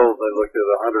was told, they looked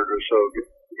at 100 or so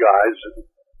guys. And,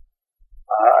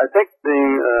 I think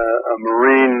being a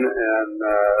Marine, and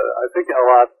I think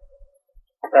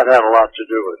that had a lot to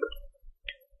do with it.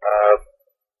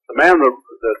 The man that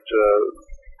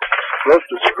wrote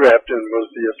the script and was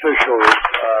the official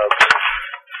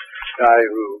guy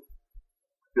who,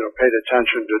 paid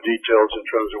attention to details in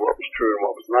terms of what was true and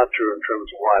what was not true in terms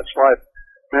of Wyatt's life,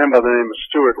 a man by the name of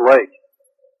Stuart Lake,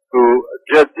 who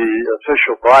did the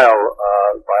official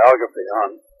biography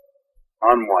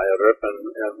on Wyatt Earp, and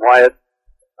Wyatt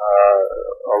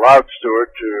allowed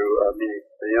Stuart to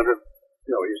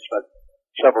he spent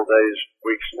several days,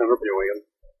 weeks interviewing him,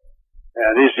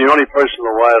 and he's the only person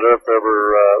that Wyatt Earp ever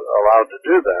allowed to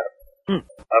do that.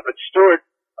 But Stuart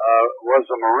was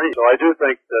a Marine, so I do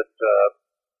think that,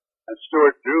 and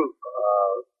Stuart knew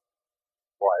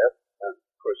Wyatt, and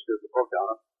of course did the book on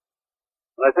him.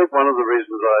 And I think one of the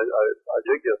reasons I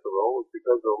did get the role was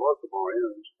because there was a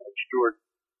Marine, and Stuart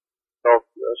felt,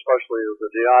 especially as a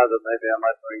DI, that maybe I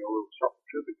might bring a little something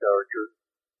to the character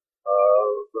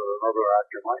that another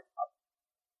actor might not.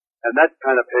 And that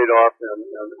kind of paid off, and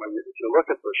if you look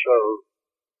at the show,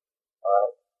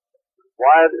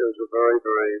 Wyatt is a very,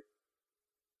 very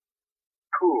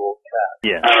cool cat.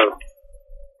 Yeah. Kind of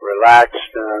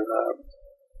relaxed, and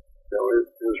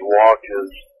his walk,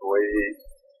 the way he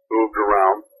moved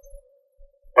around.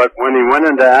 But when he went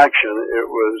into action, it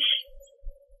was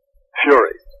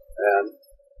fury, and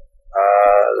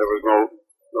there was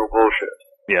no bullshit.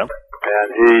 Yeah. And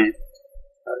the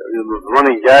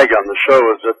running gag on the show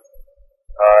is that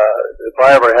if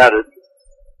I ever had to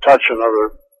touch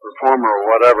another performer or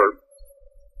whatever,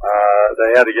 they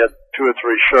had to get 2 or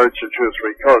 3 shirts or 2 or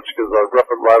 3 coats because I'd rip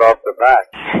it right off their back.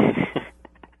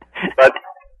 But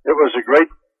it was a great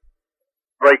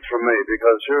break for me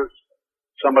because here's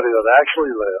somebody that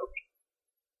actually lived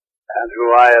and who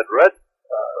I had read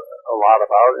a lot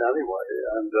about anyway,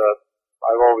 and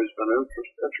I've always been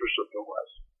interested in the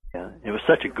West. Yeah, it was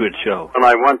such a good show. When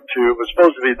I went to, it was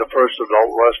supposed to be the first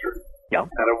adult Western. Yeah.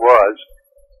 And it was.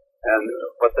 And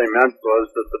what they meant was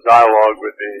that the dialogue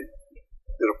would be,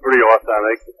 pretty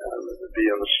authentic, and it would be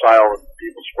in the style that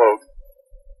people spoke.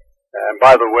 And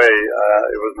by the way,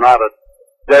 it was not a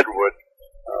Deadwood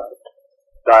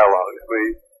dialogue.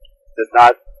 We did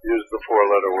not use the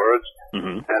 4-letter words.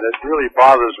 And it really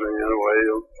bothers me in a way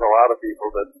for a lot of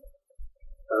people that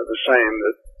the same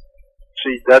that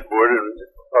see Deadwood and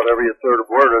about every third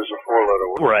word is a 4-letter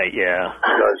word. Right, yeah.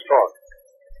 You guys talk.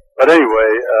 But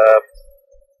anyway,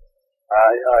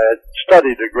 I had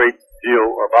studied a great deal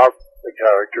about the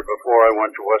character before I went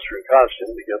to Western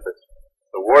Costume to get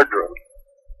the wardrobe.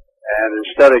 And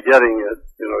instead of getting it,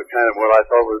 kind of what I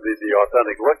thought would be the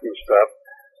authentic looking stuff,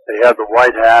 they had the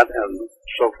white hat and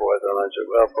so forth. And I said,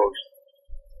 well, folks,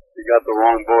 you got the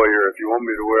wrong boy here. If you want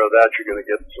me to wear that, you're going to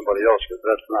get somebody else, because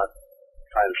that's not the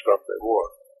kind of stuff they wore.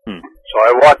 So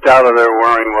I walked out of there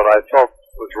wearing what I thought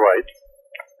was right,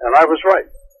 and I was right.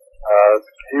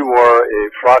 He wore a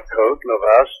frock coat and a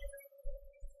vest,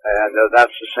 and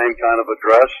that's the same kind of a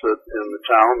dress that in the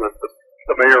town that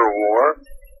the mayor wore,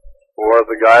 or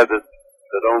the guy that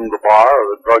owned the bar or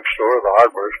the drugstore or the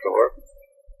hardware store.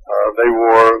 They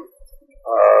wore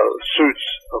suits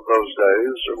of those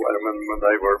days. When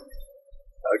they were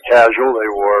casual,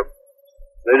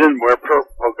 they didn't wear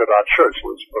polka dot shirts,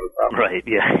 let's put it that way. Right,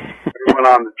 yeah. He went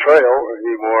on the trail and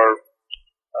he wore,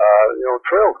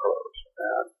 trail clothes.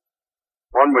 And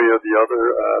one way or the other,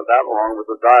 that along with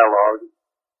the dialogue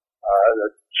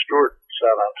that Stewart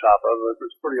sat on top of, it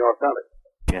was pretty authentic.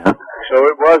 Yeah. So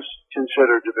it was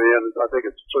considered to be, and I think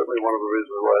it's certainly one of the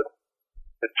reasons why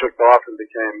it took off and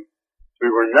became, we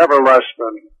were never less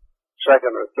than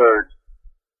second or third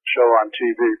show on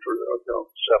TV for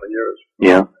 7 years.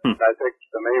 Yeah. And I think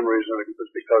the main reason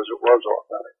was because it was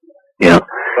authentic. Yeah.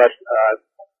 But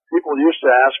people used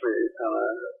to ask me,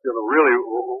 really,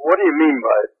 what do you mean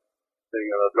by being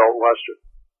an adult Western?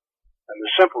 And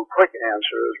the simple, quick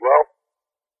answer is, well,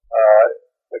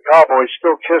 the cowboy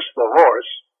still kissed the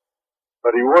horse,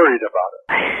 but he worried about it.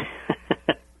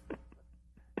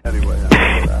 Anyway,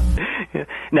 after that.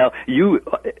 Now, you.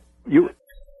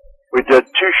 We did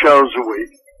 2 shows a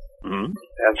week. Mm-hmm.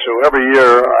 And so every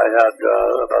year I had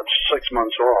about 6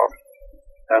 months off,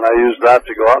 and I used that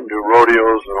to go out and do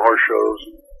rodeos and horse shows,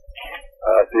 and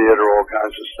theater, all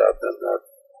kinds of stuff. And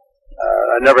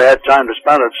I never had time to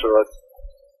spend it, so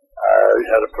I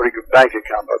had a pretty good bank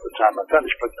account by the time I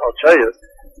finished. But I'll tell you,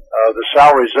 the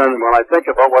salaries then, when I think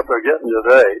about what they're getting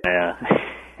today, Yeah.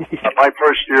 my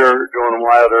first year doing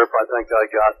Wyatt Earp, I think I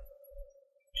got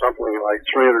something like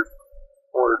 $300,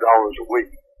 $400 a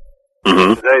week.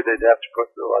 Mm-hmm. Today they'd have to put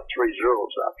about 3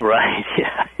 zeros after. Right,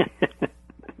 yeah.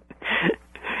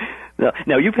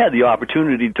 Now, you've had the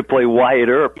opportunity to play Wyatt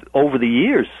Earp over the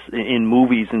years in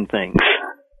movies and things.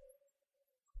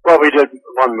 Well, we did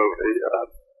one movie,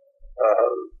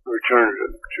 Return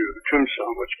to the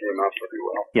Tombstone, which came out pretty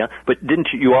well. Yeah, but didn't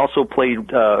you also play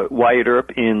Wyatt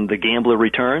Earp in The Gambler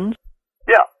Returns?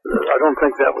 Yeah, I don't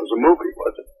think that was a movie,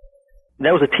 was it?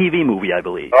 That was a TV movie, I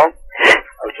believe. Oh,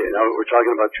 okay, now we're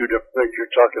talking about 2 different things.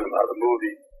 You're talking about a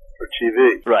movie for TV.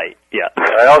 Right, yeah.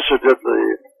 I also did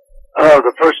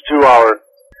the first 2-hour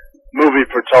movie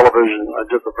for television. I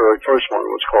did the very first one.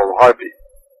 It was called Harpy.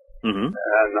 Mm-hmm.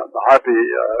 And the Harpy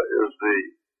is the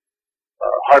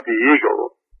Harpy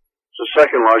Eagle. It's the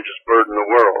second largest bird in the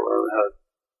world, and it had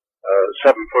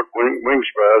 7-foot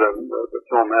wingspread, and the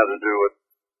film had to do with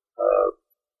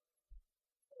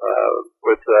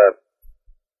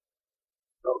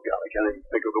oh God, I can't even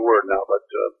think of the word now, but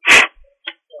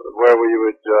where we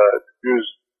would use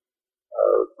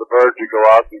the bird to go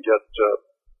out and get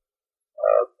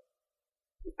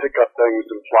pick up things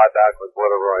and fly back with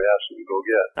whatever I asked him to go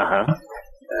get. Uh-huh.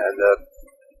 And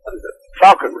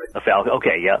falconry. A falcon,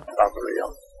 okay, yeah. Falconry, yeah.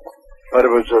 But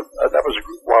it was that was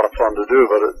a lot of fun to do,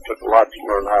 but it took a lot to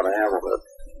learn how to handle it.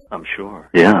 I'm sure.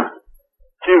 Yeah.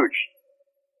 Huge.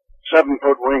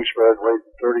 7-foot wingspread, weighed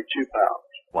 32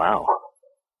 pounds. Wow.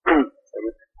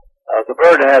 The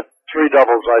bird had 3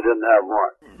 doubles, I didn't have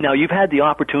 1. Now, you've had the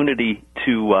opportunity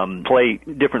to play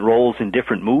different roles in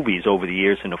different movies over the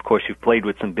years, and of course you've played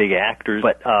with some big actors,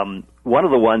 but one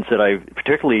of the ones that I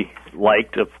particularly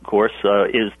liked, of course,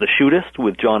 is The Shootist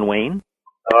with John Wayne.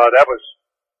 That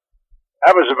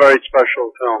was a very special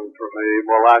film for me,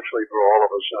 well, actually for all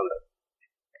of us in it.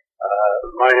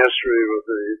 My history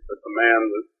with the man,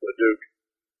 the Duke,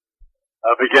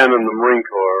 began in the Marine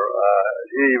Corps.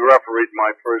 He refereed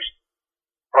my first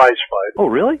prize fight. Oh,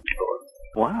 really?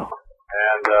 Wow.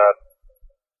 And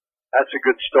that's a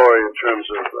good story in terms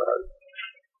of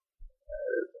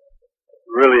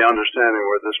really understanding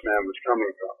where this man was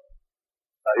coming from.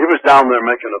 He was down there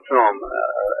making a film,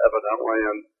 evidently,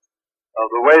 and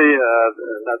the way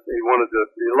that he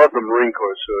loved the Marine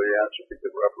Corps, so he asked if he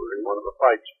could referee one of the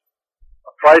fights.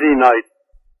 A Friday night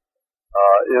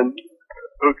in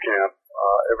boot camp,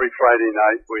 every Friday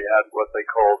night we had what they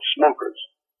called smokers.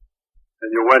 And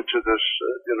you went to this,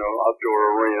 outdoor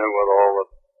arena with all the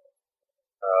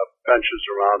benches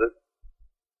around it.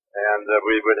 And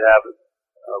we would have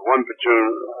one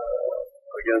platoon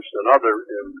against another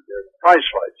in prize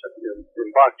fights in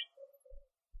boxing.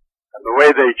 And the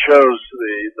way they chose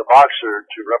the boxer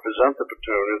to represent the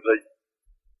platoon is they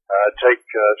take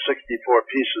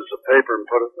 64 pieces of paper and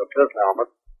put it in a pith helmet,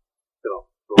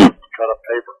 cut up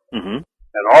paper. Mm-hmm.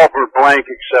 And all were blank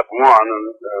except one, and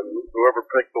whoever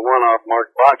picked the one off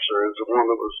marked boxer is the one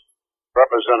that was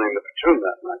representing the platoon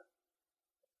that night.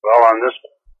 Well, on this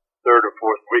third or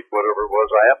fourth week, whatever it was,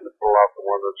 I happened to pull out the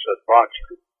one that said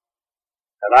boxer.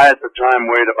 And I, at the time,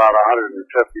 weighed about 150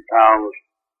 pounds,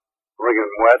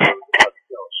 wringing wet, and about, 6'2",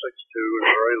 and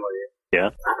very lean. Yeah.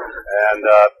 And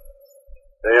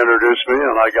they introduced me,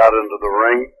 and I got into the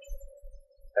ring.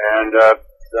 And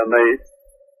then they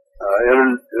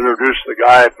introduced the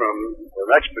guy from the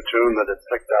next platoon that had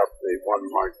picked out the one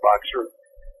marked boxer.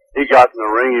 He got in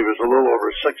the ring. He was a little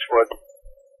over 6 foot,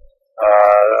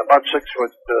 about 6'5",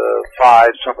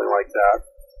 something like that,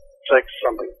 6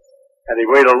 something. And he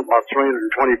weighed about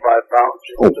 325 pounds.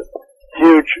 He was a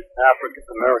huge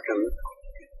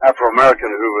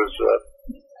Afro-American who was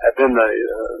had been the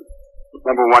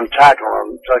number 1 tackle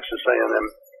on Texas A&M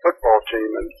football team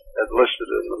and enlisted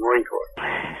in the Marine Corps.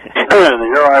 And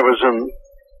here I was in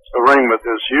the ring with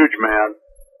this huge man,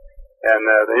 and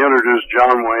they introduced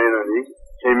John Wayne, and he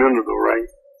came into the ring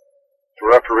to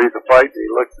referee the fight, and he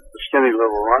looked at the skinny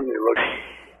little one, he looked.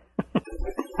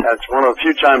 That's one of the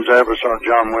few times I ever saw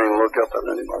John Wayne look up at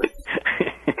anybody.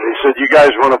 And he said, "You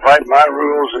guys want to fight my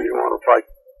rules, or you want to fight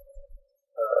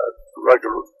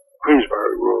regular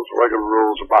Queensberry rules, regular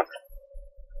rules of boxing?"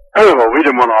 Well, we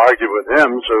didn't want to argue with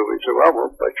him, so we said, "Well,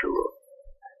 we'll fight your rules."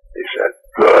 He said,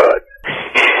 "Good."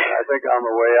 And I think on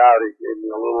the way out, he gave me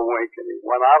a little wink, and he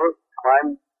went out,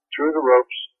 climbed through the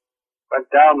ropes, went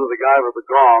down to the guy with the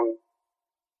gong,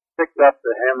 picked up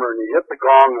the hammer, and he hit the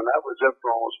gong, and that was it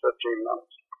for almost 15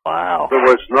 minutes. Wow. There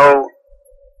was no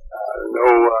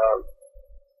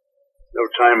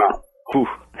timeout.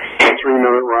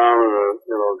 3-minute round,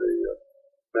 the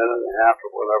minute and a half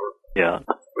or whatever. Yeah.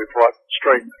 We fought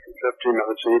straight for 15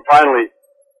 minutes, and he finally,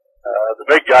 the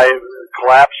big guy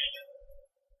collapsed,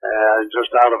 and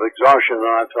just out of exhaustion,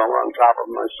 and I fell on top of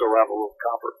him. I still have a little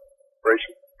copper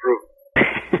bracelet to prove it.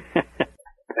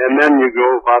 And then you go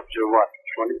about to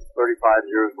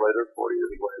 35 years later, 40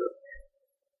 years later,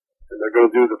 and they're going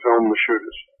to do the film The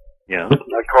Shooters. Yeah.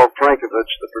 And I called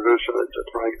Frankovich, the producer, and I said,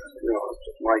 "Frank,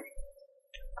 Mike,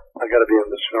 I got to be in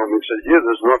this film." He said, "Yeah,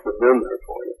 there's nothing in there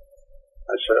for you."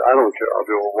 I said, "I don't care. I'll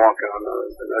do a walk on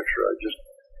an extra. I just,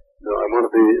 I want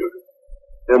to be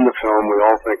in the film. We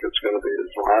all think it's going to be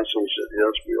his last." And he said,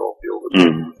 "Yes, we all feel the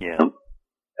same." Yeah.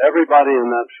 Everybody in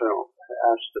that film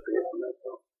has to be on that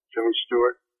film. Jimmy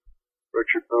Stewart,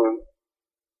 Richard Boone,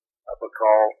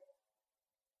 Bacall,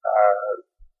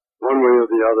 one way or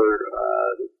the other.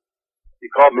 He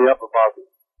called me up about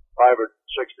 5 or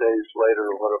 6 days later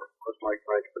or whatever it was, Mike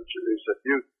Frankovich, and he said,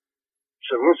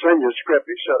 "We'll send you a script."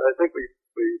 He said, "I think we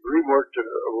reworked a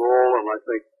role, and I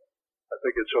think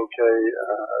it's okay.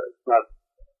 It's not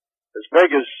as big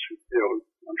as,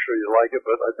 I'm sure you like it,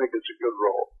 but I think it's a good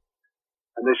role."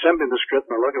 And they sent me the script,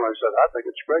 and I looked at it and I said, "I think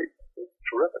it's great. It's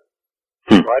terrific."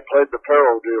 So I played the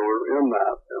Pharaoh dealer in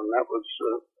that, and that was,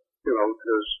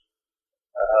 his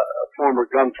former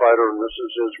gunfighter, and this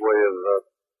is his way of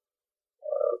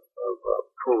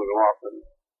cooling off and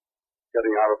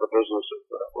getting out of the business of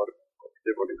what he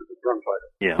did when he was a gunfighter.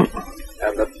 Yeah.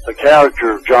 And the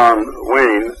character of John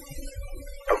Wayne,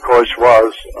 of course,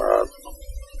 was a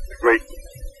great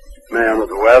man of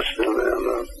the West and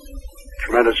a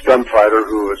tremendous gunfighter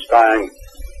who was dying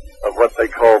of what they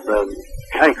called then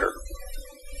canker.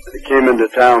 And he came into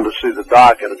town to see the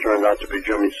doc, and it turned out to be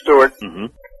Jimmy Stewart. Mm-hmm.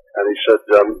 And he said,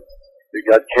 "You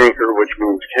got canker, which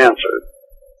means cancer,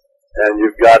 and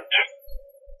you've got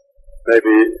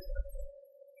maybe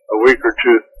a week or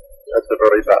two at the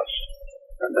very best,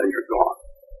 and then you're gone."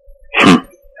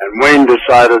 And Wayne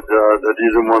decided that he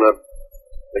didn't want to,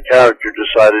 the character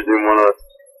decided he didn't want to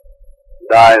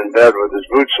die in bed with his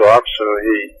boots off, so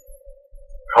he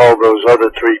called those other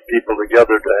 3 people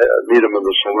together to meet him in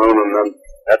the saloon, and then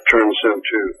that turns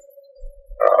into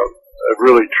a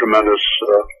really tremendous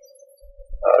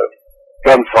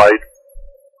gunfight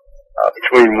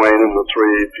between Wayne and the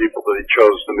 3 people that he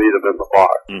chose to meet him in the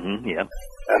bar. Mm-hmm. Yeah.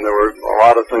 And there were a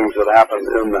lot of things that happened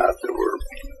in that were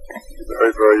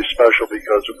very, very special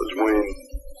because it was Wayne,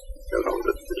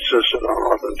 that insisted on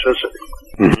authenticity.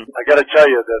 Mm-hmm. I got to tell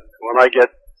you that when I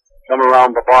come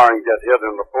around the bar and get hit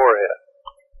in the forehead,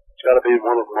 it's got to be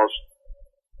one of the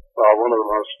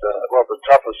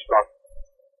toughest stuff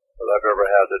that I've ever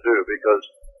had to do, because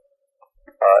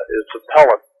it's a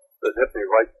pellet that hit me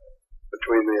right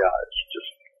between the eyes,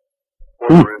 just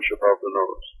 1/4 inch above the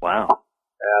nose. Wow.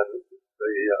 And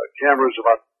the camera's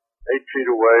about 8 feet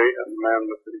away, and the man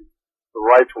with the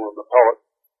rifle and the pellet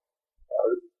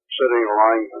sitting or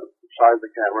lying beside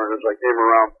the camera. And as I came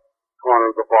around the corner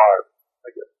of the bar, I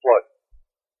get plugged.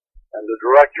 And the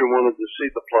director wanted to see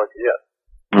the plug hit.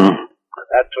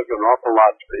 That took an awful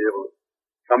lot to be able to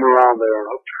come around there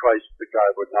and hope to Christ the guy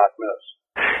would not miss.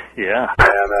 Yeah.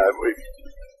 And we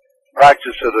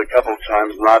practiced it a couple of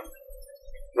times, not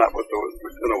with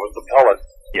the pellet,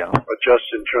 Yeah. but just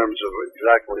in terms of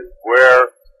exactly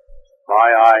where my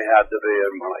eye had to be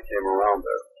in when I came around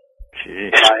there.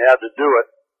 Jeez. And I had to do it.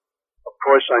 Of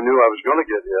course, I knew I was going to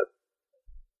get hit.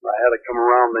 I had to come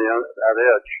around that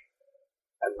edge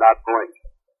and not blink.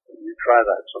 You try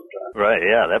that sometime. Right,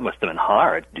 yeah, that must have been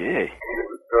hard. Gee. It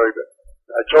was very good.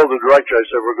 I told the director, I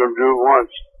said, we're going to do it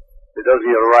once. If it doesn't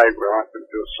get it right, we're not going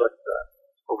to do a second time.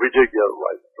 But we did get it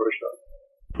right the first time.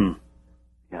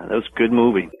 Yeah, that was a good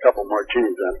movie. A couple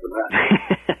martinis after that.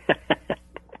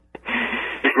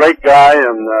 He's a great guy,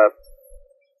 and, I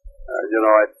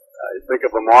think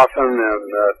of him often,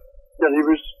 and he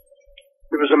was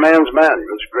a man's man. He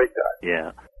was a great guy.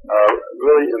 Yeah.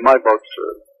 Really, in my books,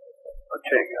 a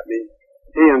king. I mean,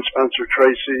 he and Spencer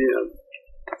Tracy, and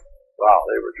wow,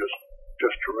 they were just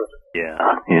terrific. Yeah,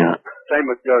 yeah. Same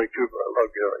with Gary Cooper. I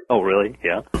love Gary. Oh, really?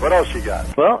 Yeah. What else you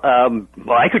got? Well,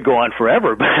 I could go on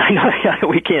forever, but I know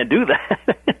we can't do that.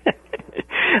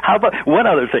 How about one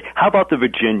other thing? How about the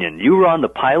Virginian? You were on the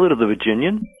pilot of the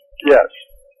Virginian? Yes.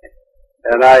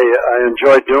 And I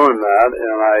enjoyed doing that,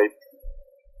 and I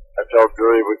felt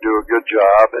Gary would do a good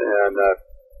job, and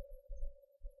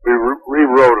we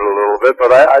rewrote it a little bit,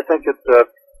 but I think it,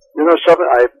 something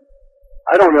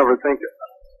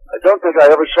I don't think I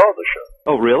ever saw the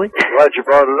show. Oh, really? I'm glad you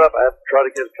brought it up. I have to try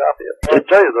to get a copy of it. I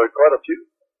tell you, there are quite a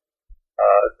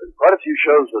few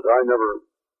shows that I never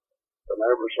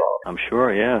saw. I'm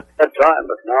sure, yeah. I had time,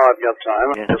 but now I've got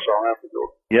time. Yeah. I guess I'll have to do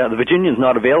it. Yeah, the Virginian's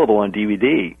not available on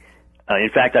DVD.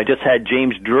 In fact, I just had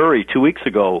James Drury 2 weeks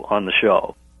ago on the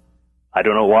show. I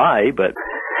don't know why, but...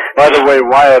 By the way,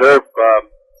 Wyatt Earp,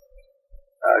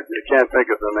 you can't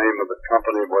think of the name of the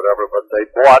company, whatever, but they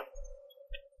bought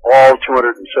all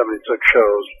 276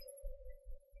 shows.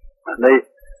 And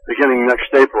beginning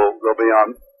next April, they'll be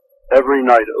on every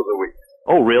night of the week.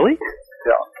 Oh, really?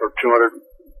 Yeah, for 200, the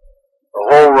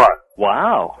whole run.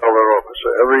 Wow. Till they're over. So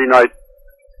every night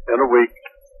in a week,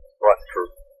 for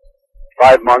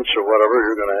 5 months or whatever,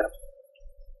 you're going to have.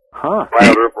 Huh.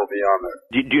 Wyatt Earp will be on there.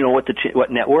 Do you know what what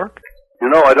network?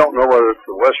 I don't know whether it's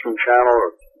the Western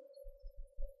Channel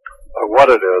or what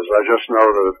it is. I just know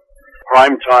that it's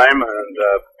prime time, and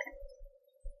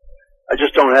I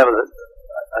just don't have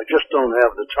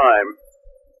the time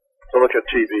to look at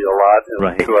TV a lot.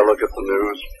 Right. So I look at the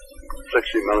news,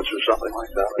 60 Minutes or something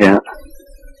like that. Yeah. I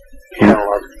don't have a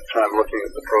lot of time looking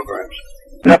at the programs.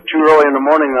 Up too early in the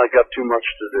morning, I got too much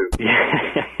to do.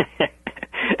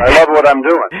 I love what I'm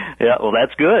doing. Yeah, well,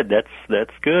 that's good. That's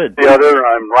good. The other,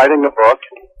 I'm writing a book.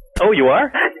 Oh, you are?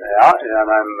 Yeah, and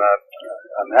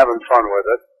I'm having fun with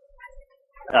it.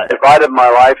 I divided my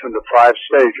life into 5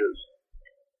 stages.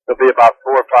 There'll be about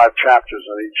 4 or 5 chapters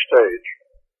in each stage.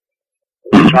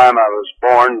 From the time I was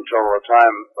born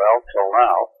till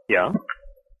now. Yeah.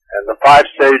 And the 5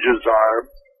 stages are,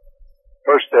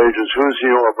 first stage is Who's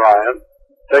Hugh O'Brian?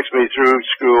 Takes me through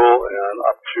school and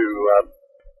up to,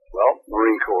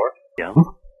 Marine Corps. Yeah.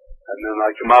 And then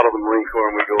I come out of the Marine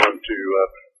Corps and we go into,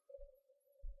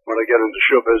 when I get into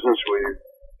show business, we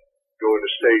go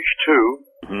into stage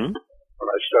 2, when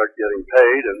I start getting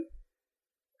paid and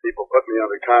people put me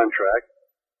under contract.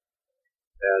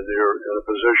 And you're in a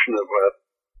position of,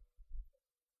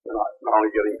 you're not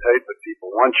only getting paid, but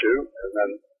people want you. And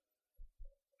then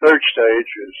third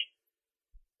stage is,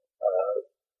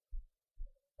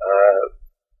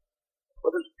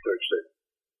 what is the third stage?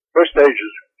 First stage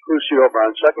is Who's Hugh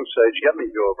O'Brian? Second stage, Get Me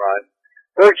Hugh O'Brian.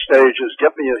 Third stage is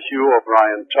Get Me a Hugh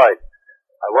O'Brian type.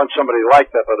 I want somebody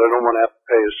like that, but I don't want to have to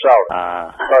pay his salary.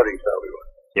 Starting salary.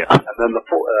 Yeah. And then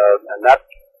that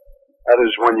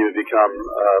is when you become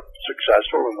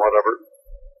successful in whatever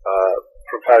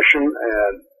profession,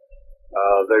 and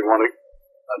they want a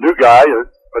new guy,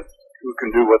 but who can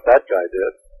do what that guy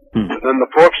did. And then the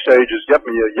fourth stage is Get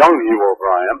Me a Young Hugh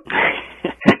O'Brian.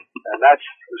 And that's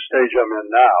the stage I'm in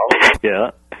now.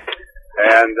 Yeah.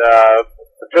 And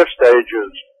the fifth stage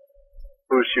is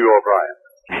Who's Hugh O'Brian?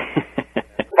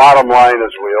 Bottom line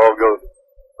is we all go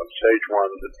from stage 1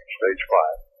 to stage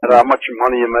 5. And how much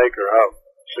money you make or how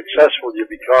successful you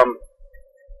become.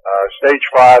 Stage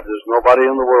 5, there's nobody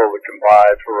in the world that can buy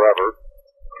forever.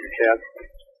 You can't,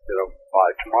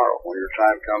 buy tomorrow. When your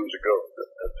time comes, it goes.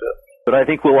 That's it. But I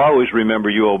think we'll always remember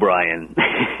you, O'Brian.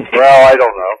 Well, I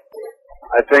don't know.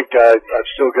 I think I've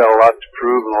still got a lot to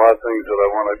prove and a lot of things that I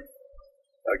want to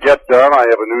get done. I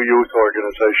have a new youth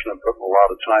organization I'm putting a lot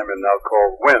of time in now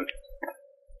called WIN.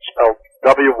 Spelled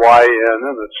W-Y-N,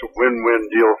 and it's a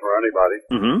win-win deal for anybody.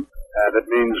 And it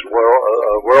means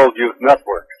World Youth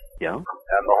Network. Yeah.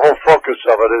 And the whole focus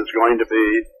of it is going to be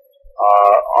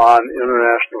on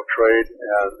international trade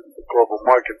and the global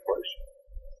marketplace.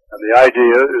 And the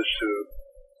idea is to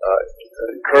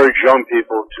encourage young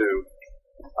people to,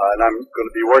 and I'm going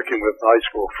to be working with high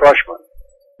school freshmen,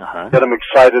 get them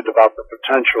excited about the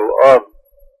potential of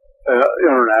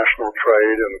international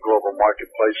trade and the global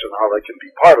marketplace and how they can be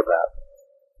part of that,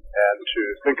 and to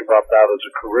think about that as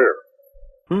a career.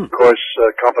 Of course,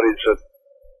 companies that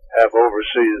have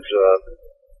overseas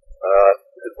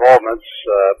involvements,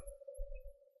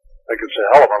 I think it's a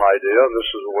hell of an idea, and this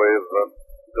is a way of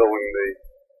building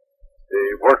the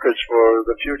workers for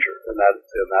the future in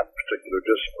that particular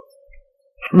discipline.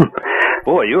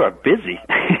 Boy, you are busy.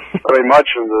 Very much,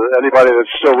 and anybody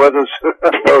that's still with us,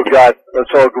 oh God,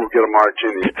 let's all go get a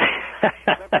martini.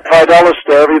 $5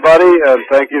 to everybody, and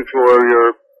thank you for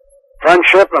your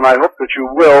friendship, and I hope that you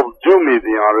will do me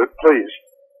the honor, please,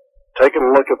 taking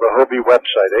a look at the Hobey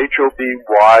website,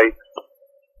 HOBY.org,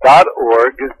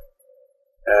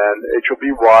 and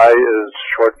HOBY is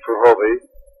short for Hobey,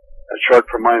 and short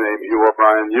for my name, Hugh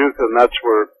O'Brien Youth, and that's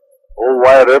where old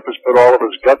Wyatt Earp has put all of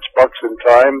his guts, bucks, and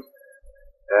time,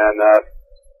 and I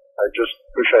just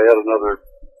wish I had another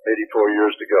 84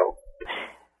 years to go.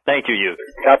 Thank you, Youth.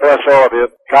 God bless all of you.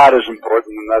 God is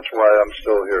important, and that's why I'm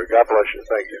still here. God bless you.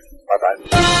 Thank you. Bye-bye.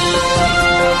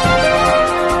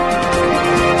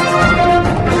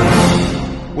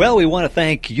 Well, we want to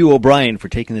thank Hugh O'Brien for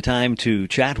taking the time to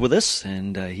chat with us,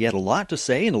 and he had a lot to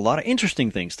say and a lot of interesting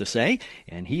things to say,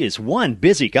 and he is one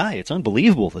busy guy. It's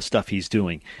unbelievable the stuff he's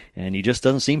doing, and he just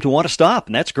doesn't seem to want to stop,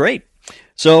 and that's great.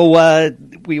 So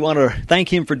we want to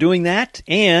thank him for doing that,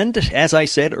 and as I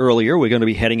said earlier, we're going to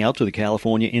be heading out to the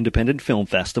California Independent Film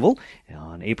Festival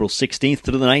on April 16th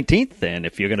to the 19th, and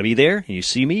if you're going to be there and you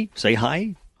see me, say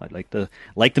hi. I'd like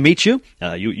to meet you.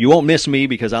 You won't miss me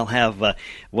because I'll have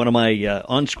one of my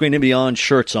On Screen and Beyond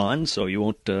shirts on, so you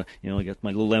won't get my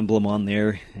little emblem on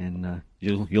there, and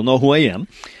you'll know who I am.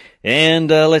 And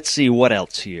let's see what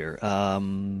else here.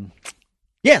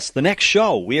 Yes, the next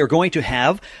show, we are going to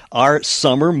have our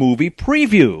summer movie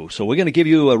preview. So we're going to give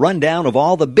you a rundown of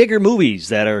all the bigger movies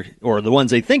that are, or the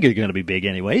ones they think are going to be big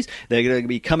anyways, they're going to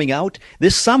be coming out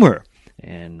this summer.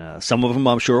 And some of them,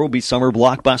 I'm sure, will be summer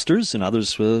blockbusters, and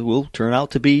others will turn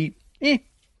out to be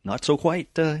not so quite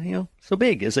so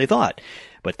big as they thought.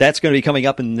 But that's going to be coming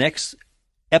up in the next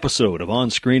episode of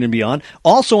On Screen and Beyond.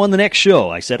 Also on the next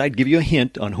show, I said I'd give you a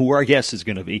hint on who our guest is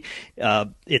going to be.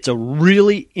 It's a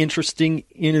really interesting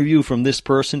interview from this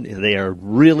person. They are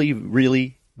really,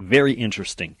 really very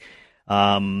interesting.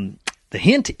 The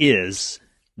hint is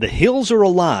the hills are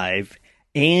alive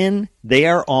and they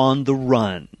are on the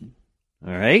run.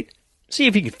 All right? See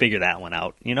if you can figure that one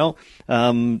out,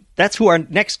 That's who our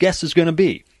next guest is going to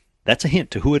be. That's a hint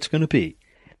to who it's going to be.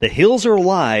 The hills are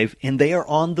alive and they are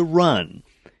on the run.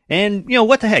 And,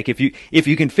 what the heck, if you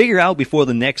can figure out before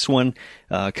the next one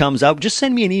comes out, just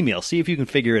send me an email. See if you can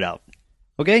figure it out.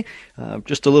 Okay?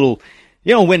 Just a little,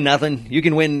 you don't win nothing. You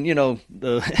can win,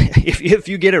 if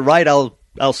you get it right, I'll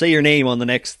say your name on the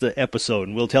next episode,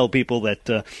 and we'll tell people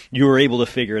that you were able to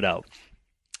figure it out.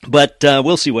 But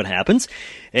we'll see what happens.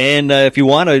 And if you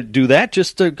want to do that,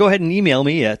 just go ahead and email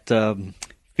me at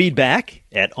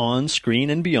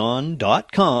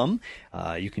feedback@onscreenandbeyond.com.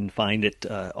 You can find it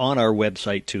on our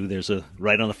website, too. There's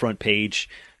right on the front page,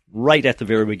 right at the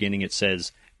very beginning, it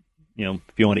says, if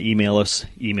you want to email us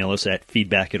at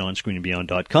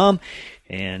feedback@onscreenandbeyond.com.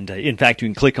 And in fact, you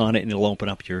can click on it and it'll open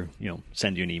up your,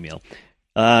 send you an email.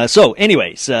 So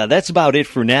anyways, that's about it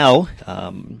for now.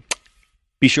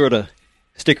 Be sure to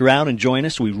stick around and join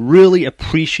us. We really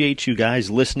appreciate you guys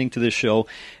listening to this show,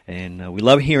 and we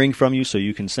love hearing from you, so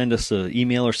you can send us an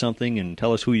email or something and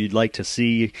tell us who you'd like to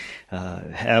see,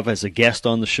 have as a guest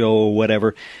on the show or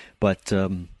whatever. But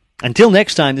until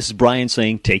next time, this is Brian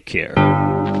saying take care.